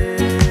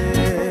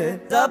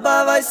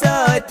 Zabávaj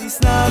sa aj ty s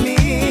nami,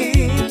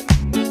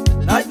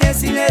 na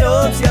dnes si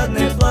nerob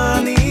žiadne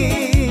plány.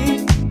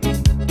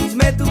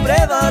 Sme tu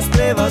pre vás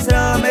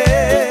hráme,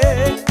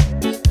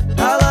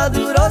 náladu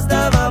náladu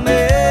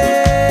rozdávame.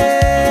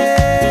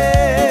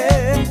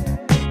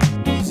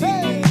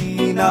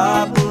 Ži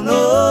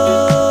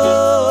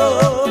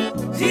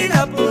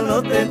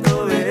naplno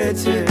tento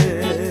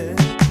večer.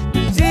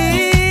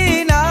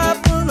 Ži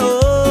naplno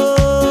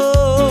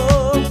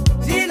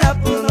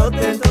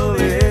tento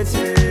večer.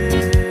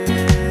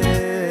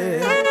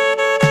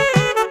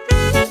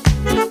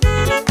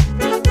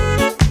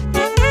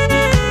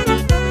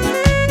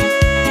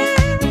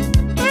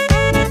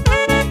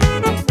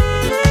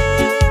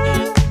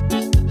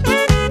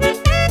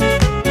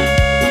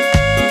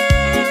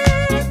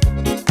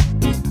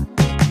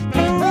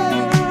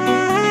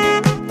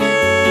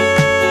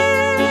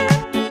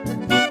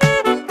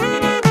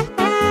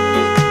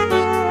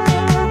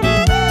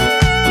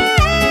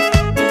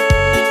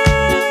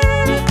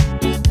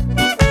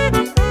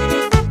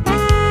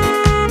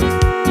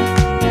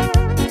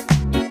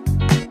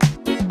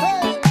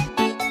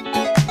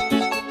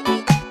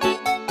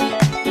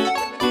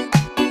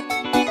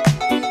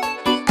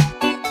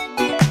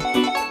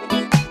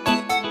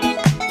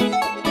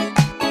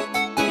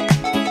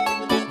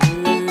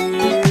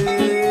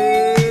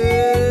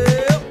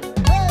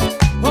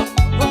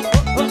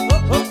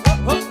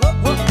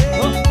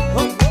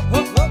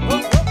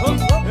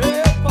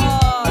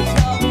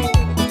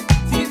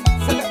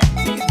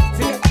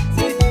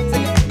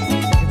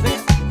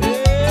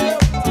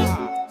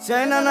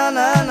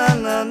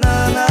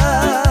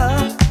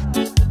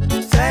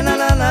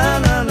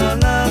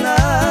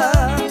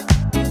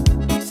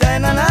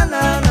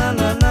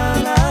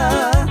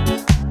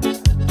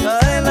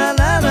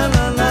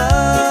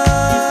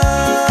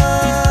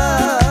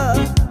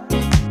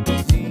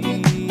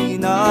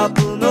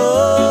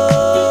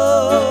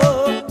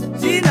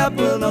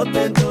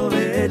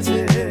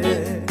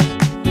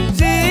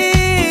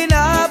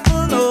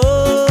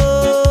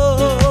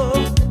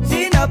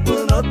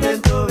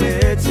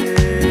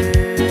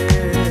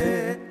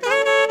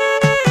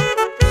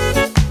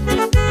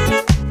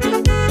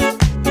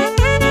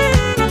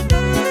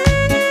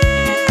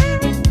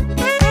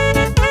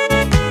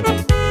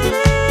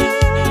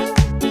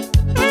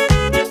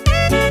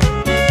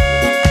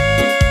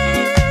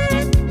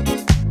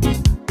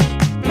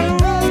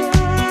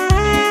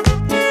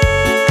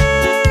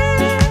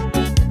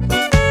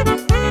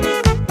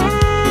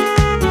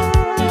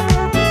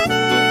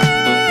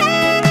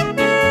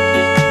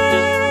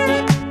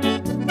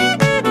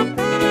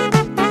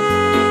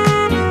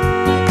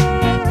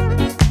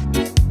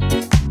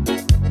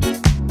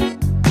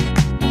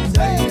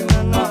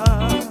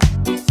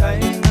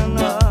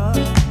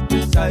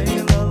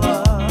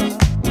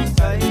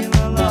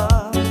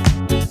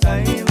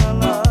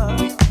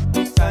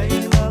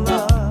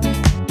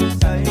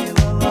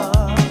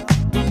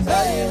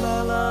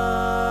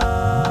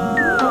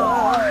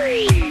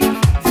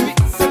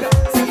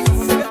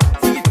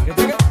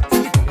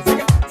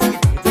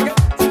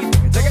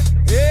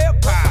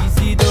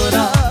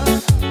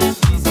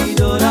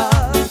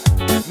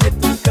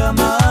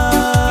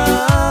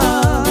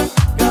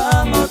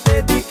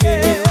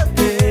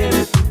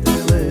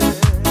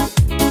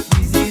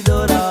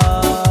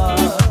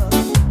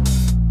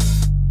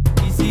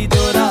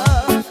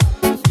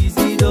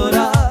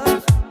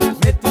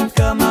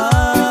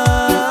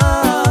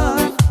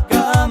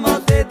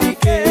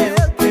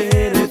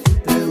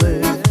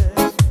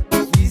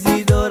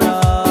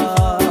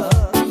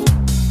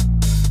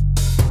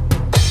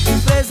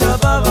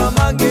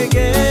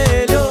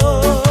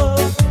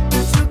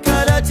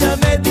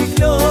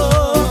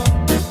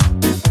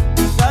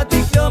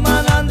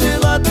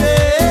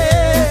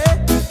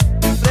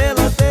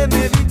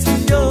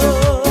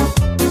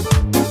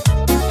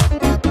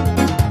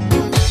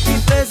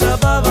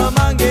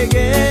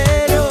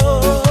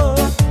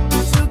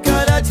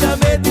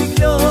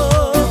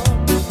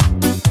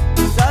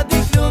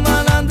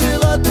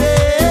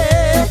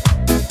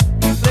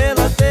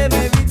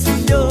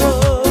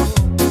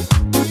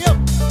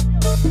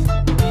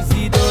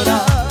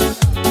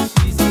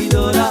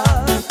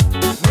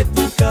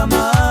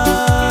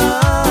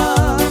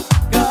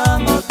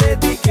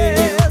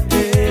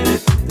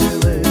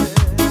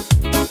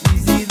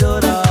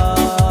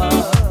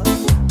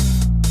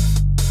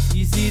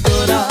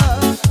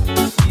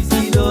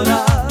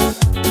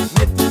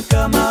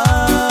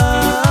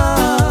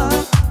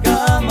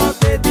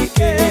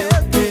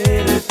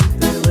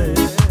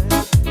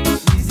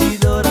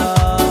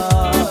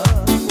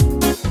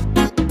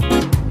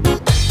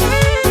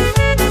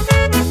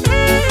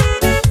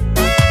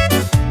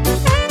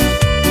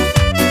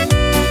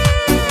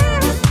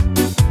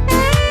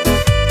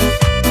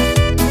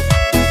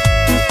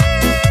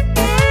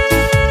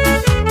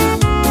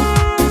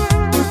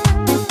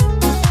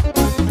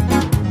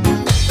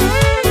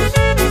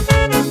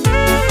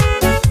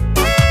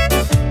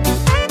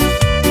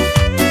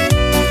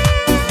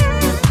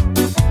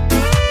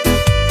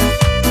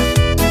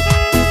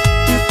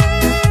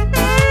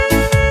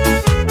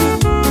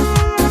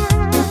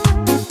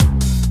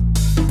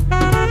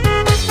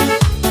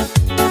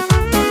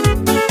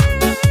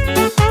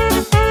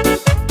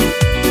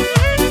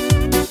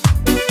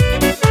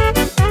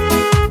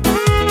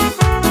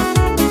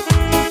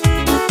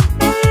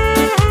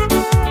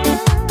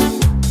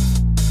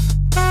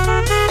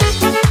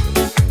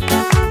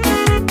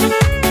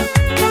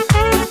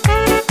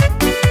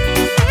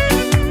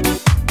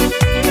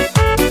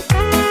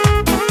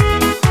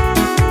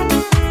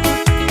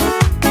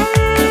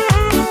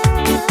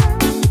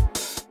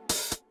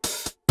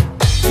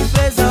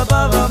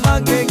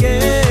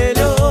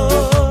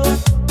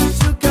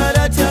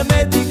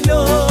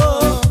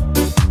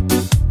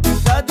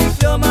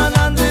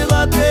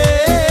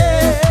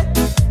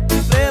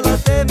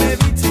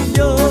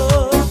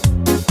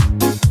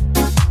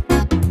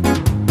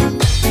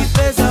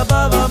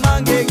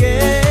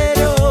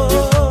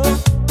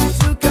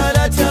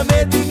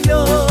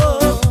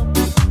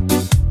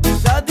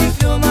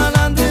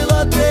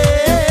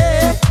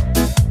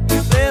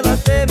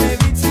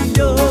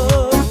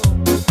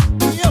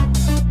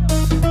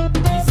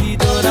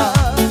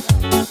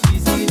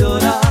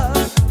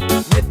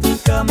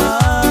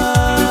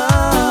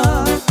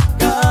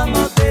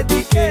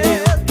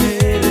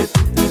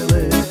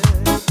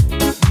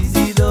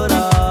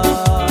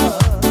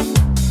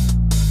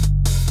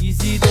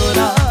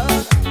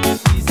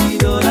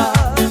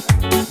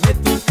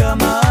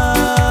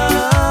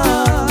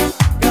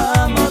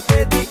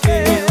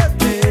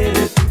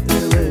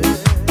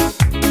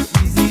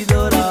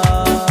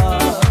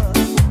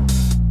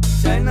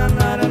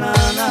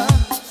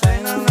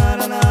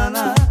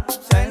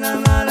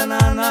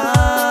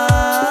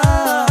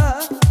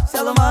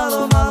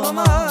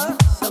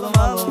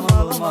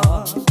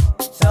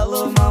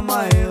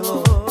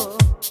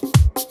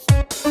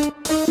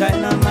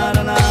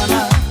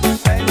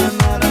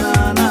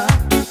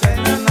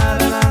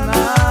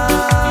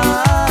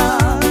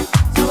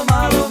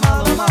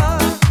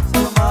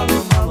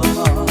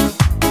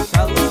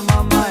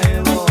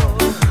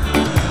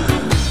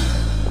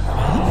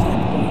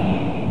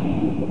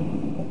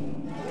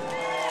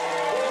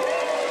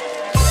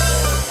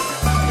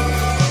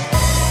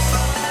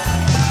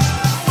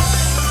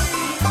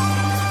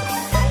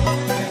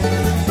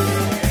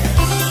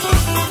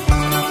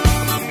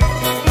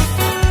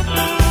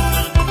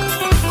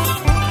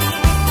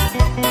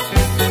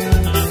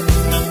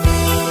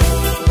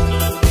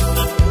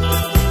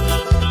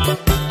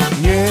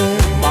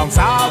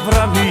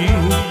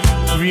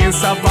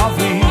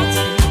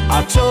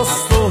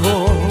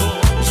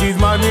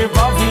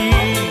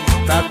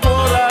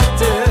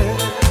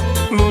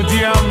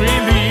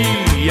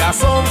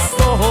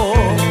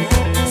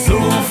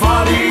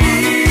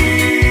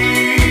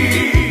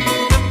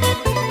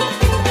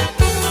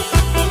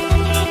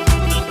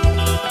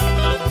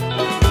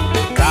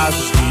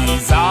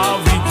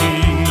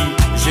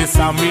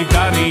 sa mi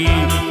darí,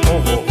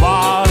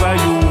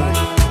 ohovárajú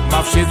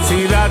ma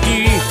všetci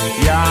radi.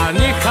 Ja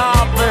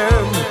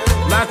nechápem,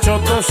 na čo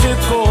to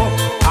všetko,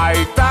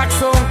 aj tak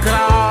som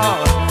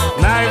král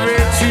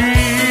najväčší,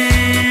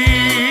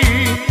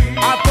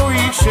 a to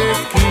ich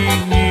všetkých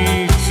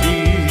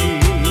ničí.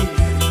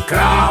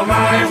 Král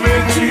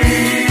najväčší,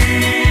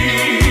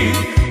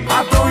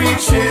 a to ich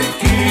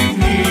všetkých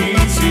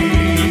ničí.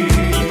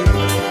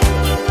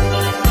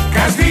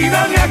 Každý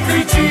na mňa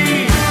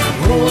kričí,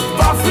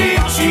 hudba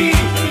fičí,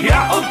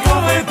 ja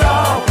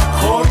odpovedám,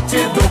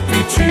 chodte do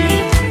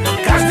piči.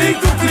 Každý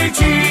tu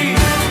kričí,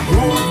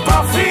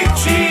 hudba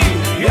fičí,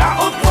 ja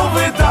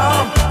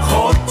odpovedám,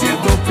 chodte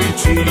do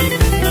piči.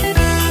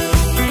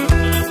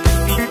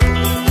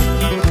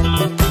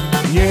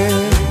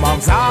 Nemám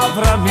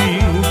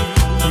zábrany,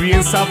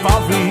 viem sa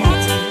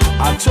baviť,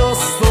 a čo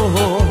z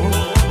toho,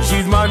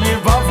 žiť ma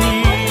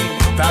nebaví.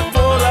 Tak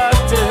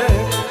poradte,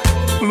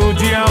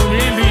 ľudia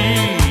milí,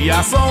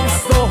 ja som z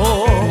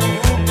toho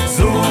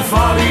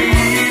zúfalý.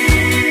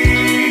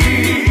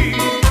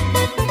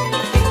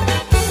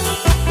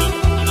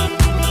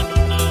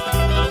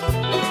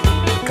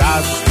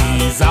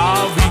 Každý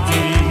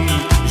závidí,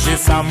 že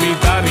sa mi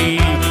darí,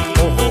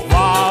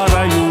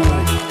 ohovárajú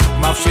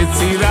ma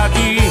všetci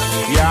radi.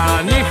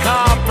 Ja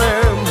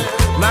nechápem,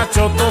 na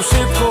čo to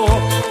všetko,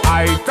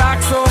 aj tak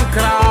som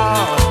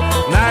král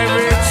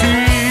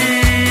najväčší,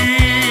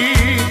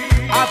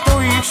 a to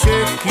ich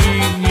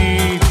všetkých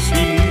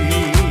ničí.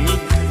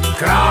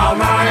 Král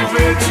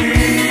najväčší,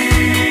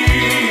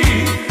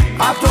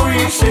 a to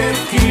ich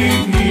všetkých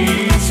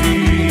ničí.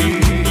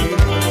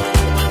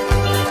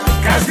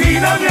 Každý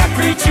na mňa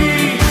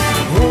kričí,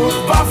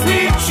 hudba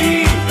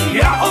fičí,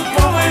 ja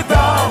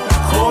odpovedám,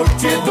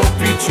 chodte do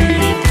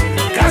piči.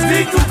 Každý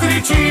tu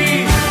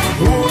kričí,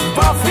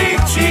 hudba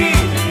fičí,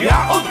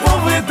 ja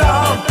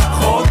odpovedám,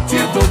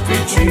 chodte do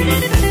piči.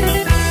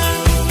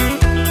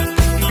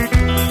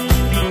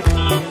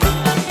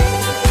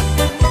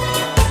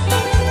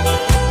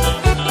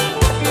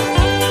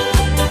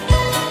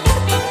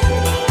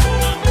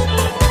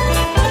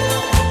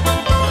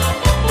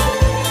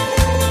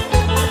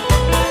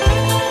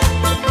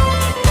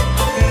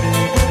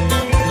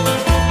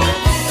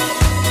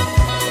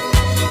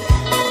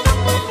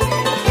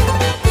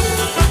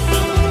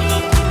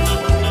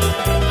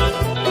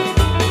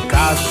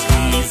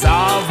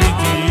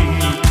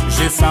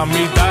 Sa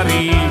mi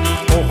darí,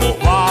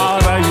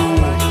 ohovárajú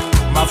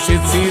ma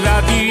všetci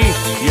radi.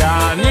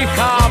 Ja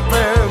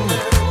nechápem,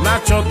 na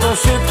čo to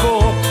všetko,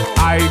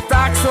 aj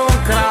tak som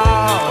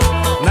král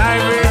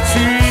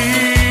najväčší,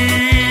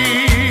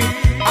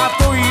 a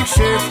to ich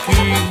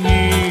všetkých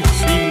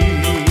ničí.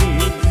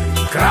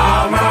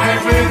 Král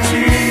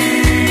najväčší,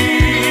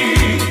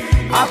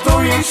 a to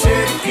ich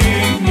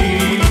všetkých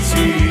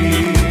ničí.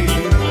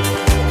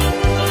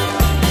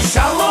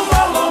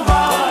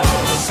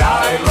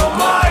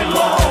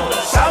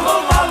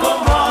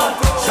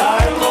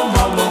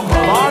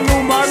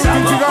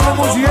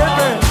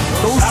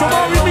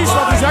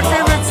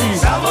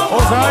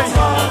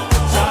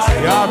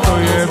 Ja to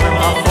jebem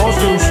a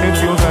pozde už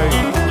všetci ozaj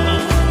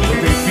do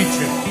tej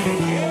piče.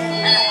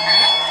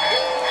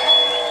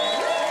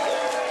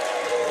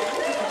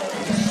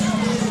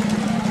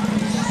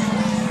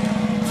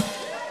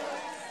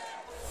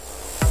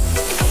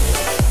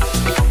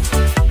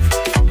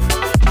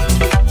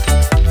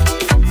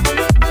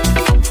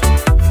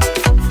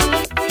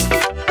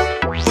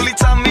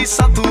 Ulicami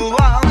sa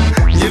túlam,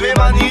 neviem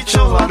ani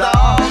čo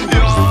hľadám.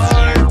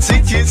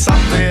 Cítim sa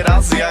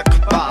teraz jak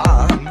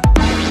pán.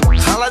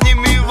 Chalani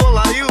mi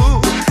volajú,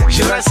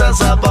 že vraj sa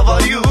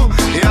zabávajú.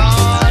 Ja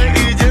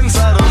idem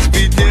sa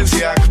rozbiť dnes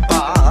jak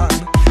pán.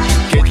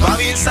 Keď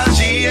bavím sa,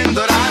 žijem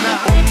do rána.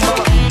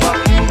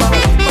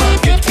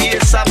 Keď pije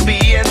sa,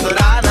 pijem do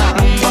rána.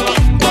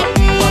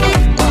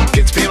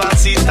 Keď spievam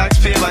si, tak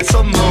spievaj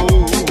so mnou.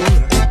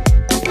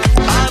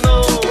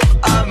 Áno,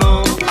 áno,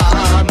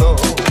 áno.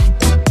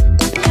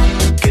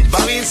 Keď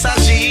bavím sa,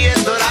 žijem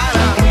do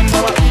rána.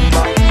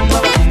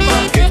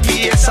 Keď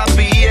pije sa,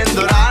 pijem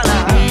do rána.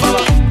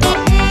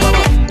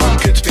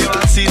 Keď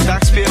spievam si,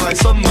 tak spievaj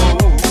so mnou.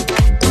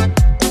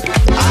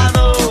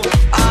 Áno,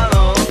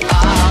 áno,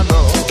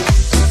 áno.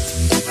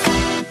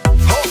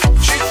 Hop,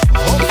 čip,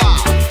 hopa.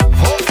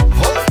 Hop,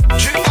 hop,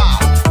 čipa.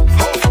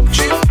 Hop,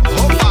 čip,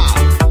 hopa.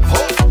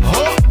 Hop,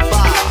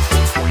 hopa.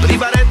 Pri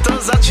bare to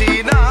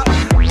začína,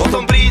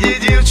 potom príde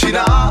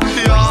dievčina.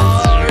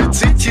 Joj,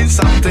 cítim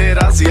sa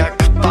teraz jak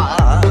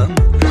pán.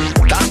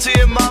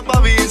 Tancujem a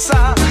bavím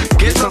sa,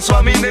 keď som s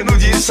vami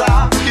nenudím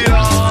sa.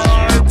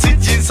 Joj,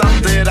 cítim sa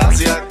teraz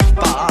jak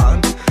pán.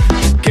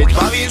 Keď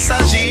bavím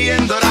sa,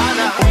 žijem do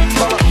rána.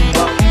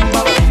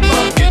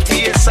 Keď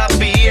pije sa,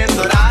 pijem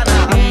do rána.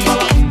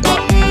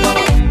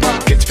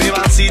 Keď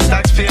spievam si,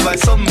 tak spievaj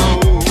so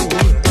mnou.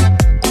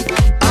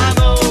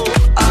 Áno,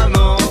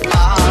 áno,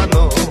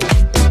 áno.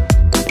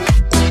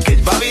 Keď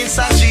bavím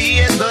sa,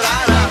 žijem do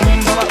rána.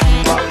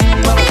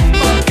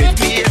 Keď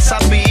pije sa,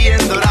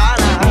 pijem do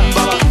rána.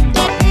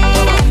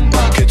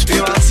 Keď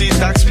spievam si,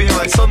 tak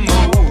spievaj so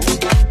mnou.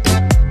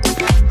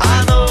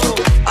 Áno,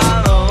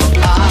 áno,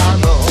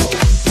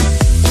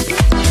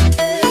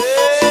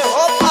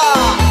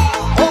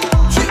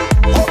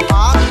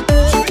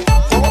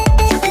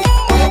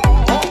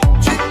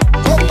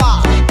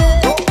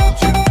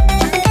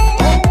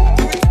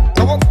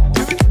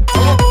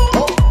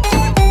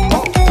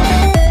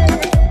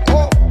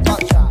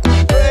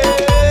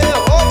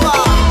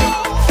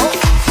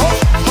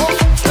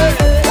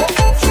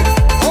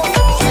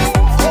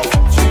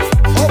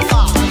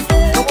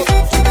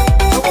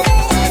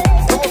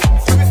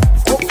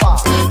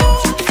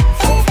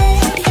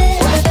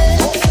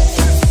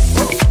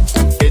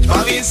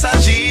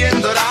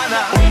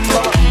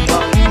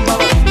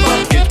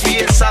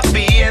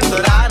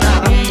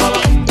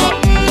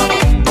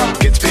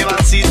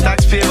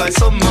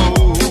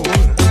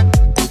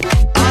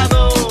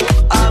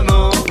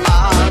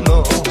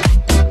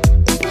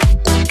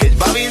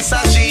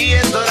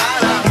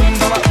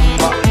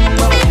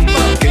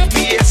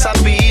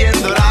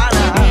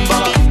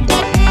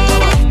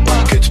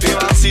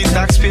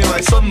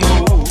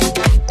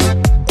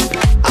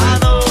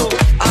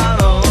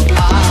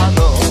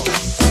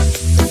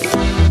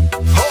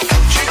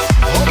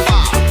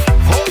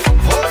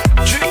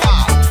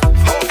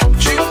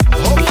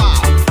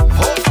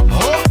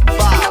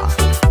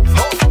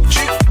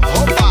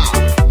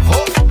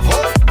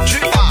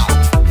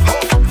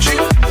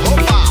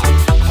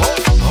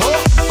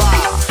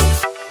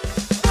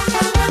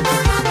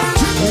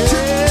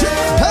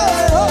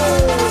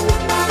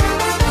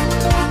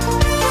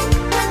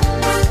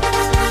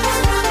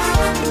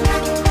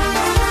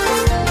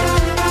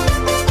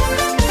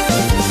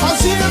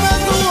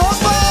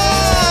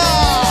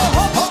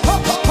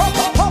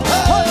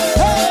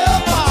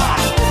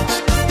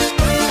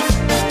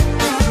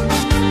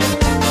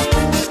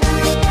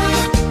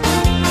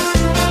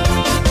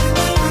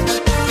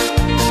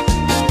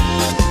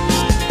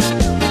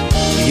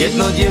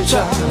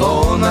 dievča,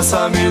 ona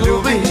sa mi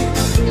ľúbi.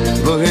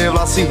 Dlhé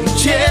vlasy,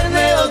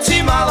 čierne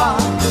oči mala.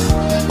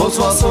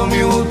 Pozval som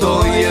ju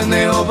do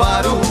jedného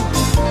baru.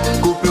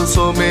 Kúpil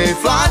som jej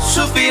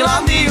fľašu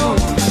Finlandiu.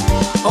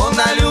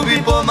 Ona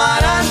ľúbi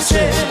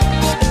pomaranče,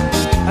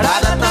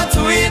 rada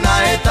tancuje na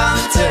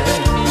etance.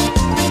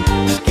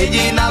 Keď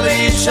jej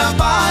naleje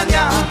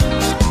šampáňa,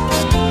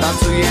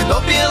 tancuje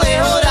do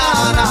bieleho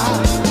rána.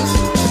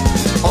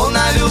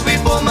 Ona ľúbi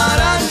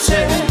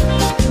pomaranče,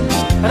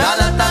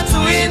 rada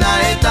tancuje na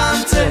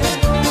etance.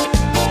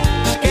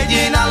 Keď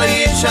jej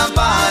naleje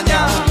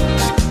šampáňa,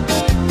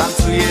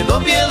 tancuje do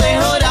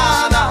bieleho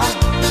rána.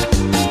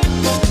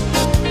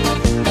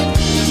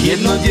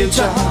 Jedno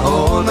dievča,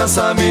 ona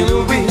sa mi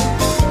ľúbi.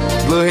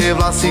 Dlhé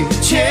vlasy,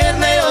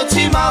 čierne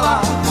oči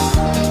mala.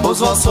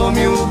 Pozval som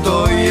ju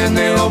do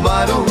jedného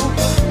baru.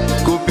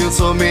 Kúpil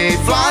som jej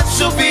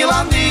fľašu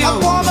Finlandiu.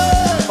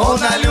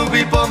 Ona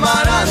ľúbi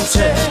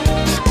pomaranče,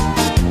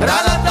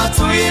 rada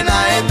tancuje na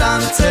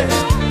etance.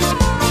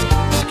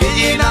 Keď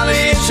jej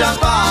naleje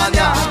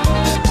šampáňa,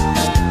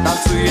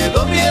 tancuje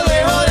do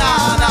bieleho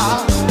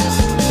rána.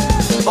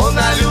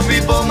 Ona ľúbi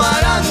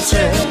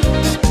pomaranče,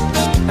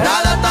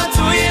 rada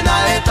tancuje na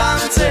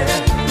etance.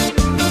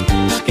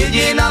 Keď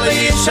jej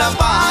naleje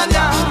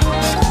šampáňa,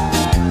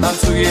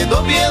 tancuje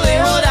do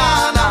bieleho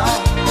rána.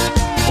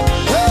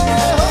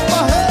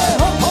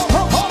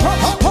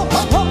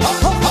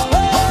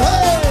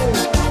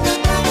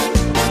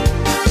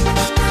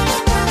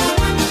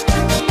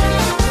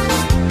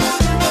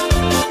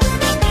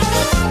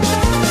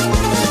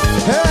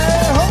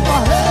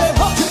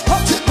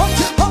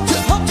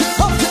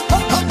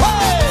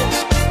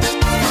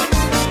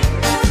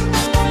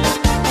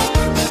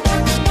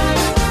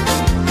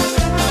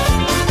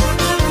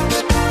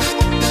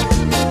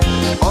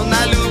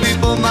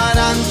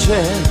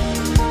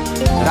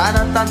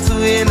 Rada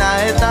tancuje na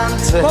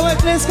etance.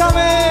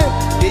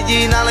 Keď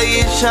jej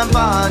naleje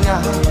šampáňa,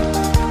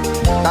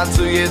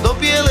 tancuje do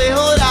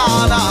bieleho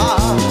rána.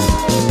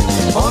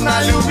 Ona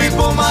ľúbi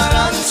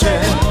pomaranče,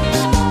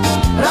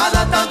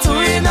 rada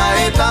tancuje na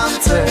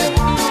etance.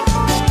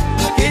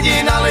 Keď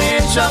jej naleje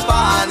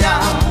šampáňa,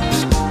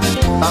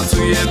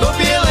 tancuje do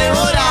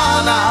bieleho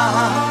rána.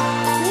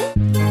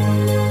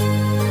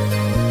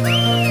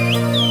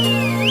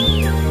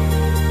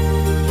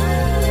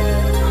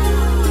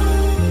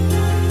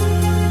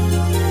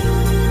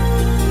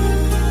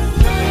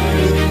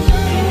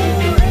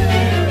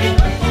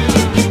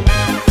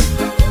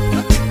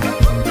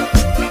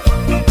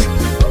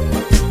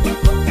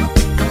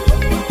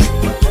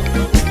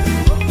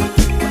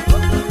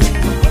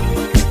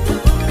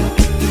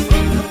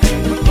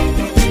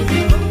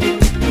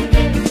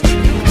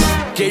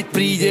 Keď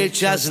príde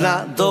čas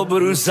na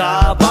dobrú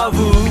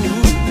zábavu,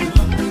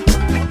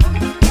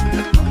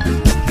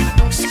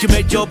 s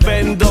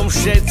Kmeťobandom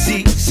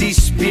všetci si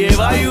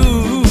spievajú.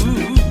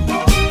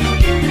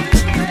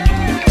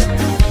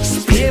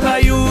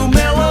 Spievajú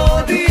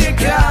melódie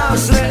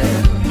krásne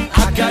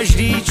a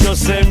každý, čo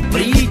sem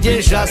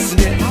príde,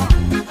 žasne,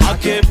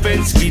 aké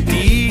pecky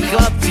tí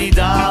chlapci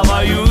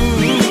dávajú.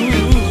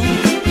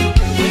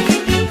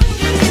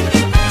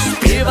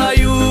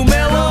 Spievajú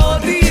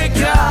melódie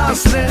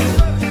krásne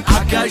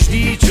a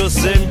každý, čo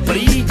sem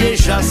príde,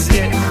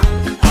 žasne,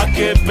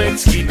 aké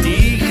pecky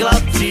tí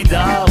chlapci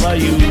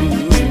dávajú.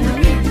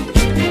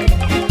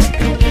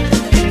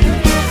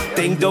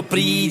 Ten, kto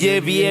príde,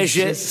 vie,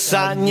 že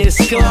sa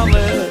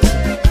nesklame.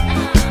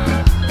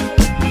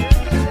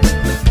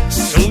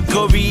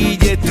 Slnko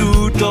vyjde,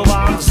 túto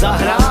vám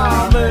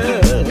zahráme.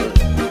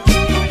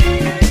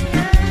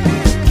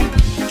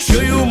 Čo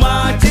ju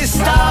máte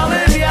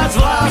stále viac v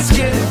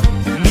láske,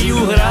 my ju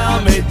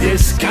hráme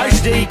dnes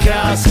každej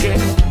kráske,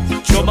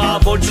 čo má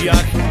v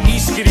očiach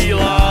iskry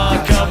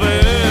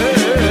lákavé.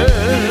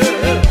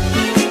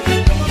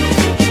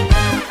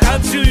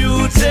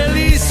 Tancujú,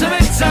 celý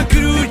svet sa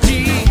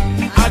krúti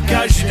a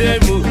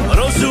každému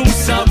rozum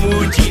sa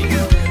múti,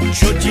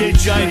 čo tie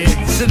čaje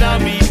s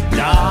nami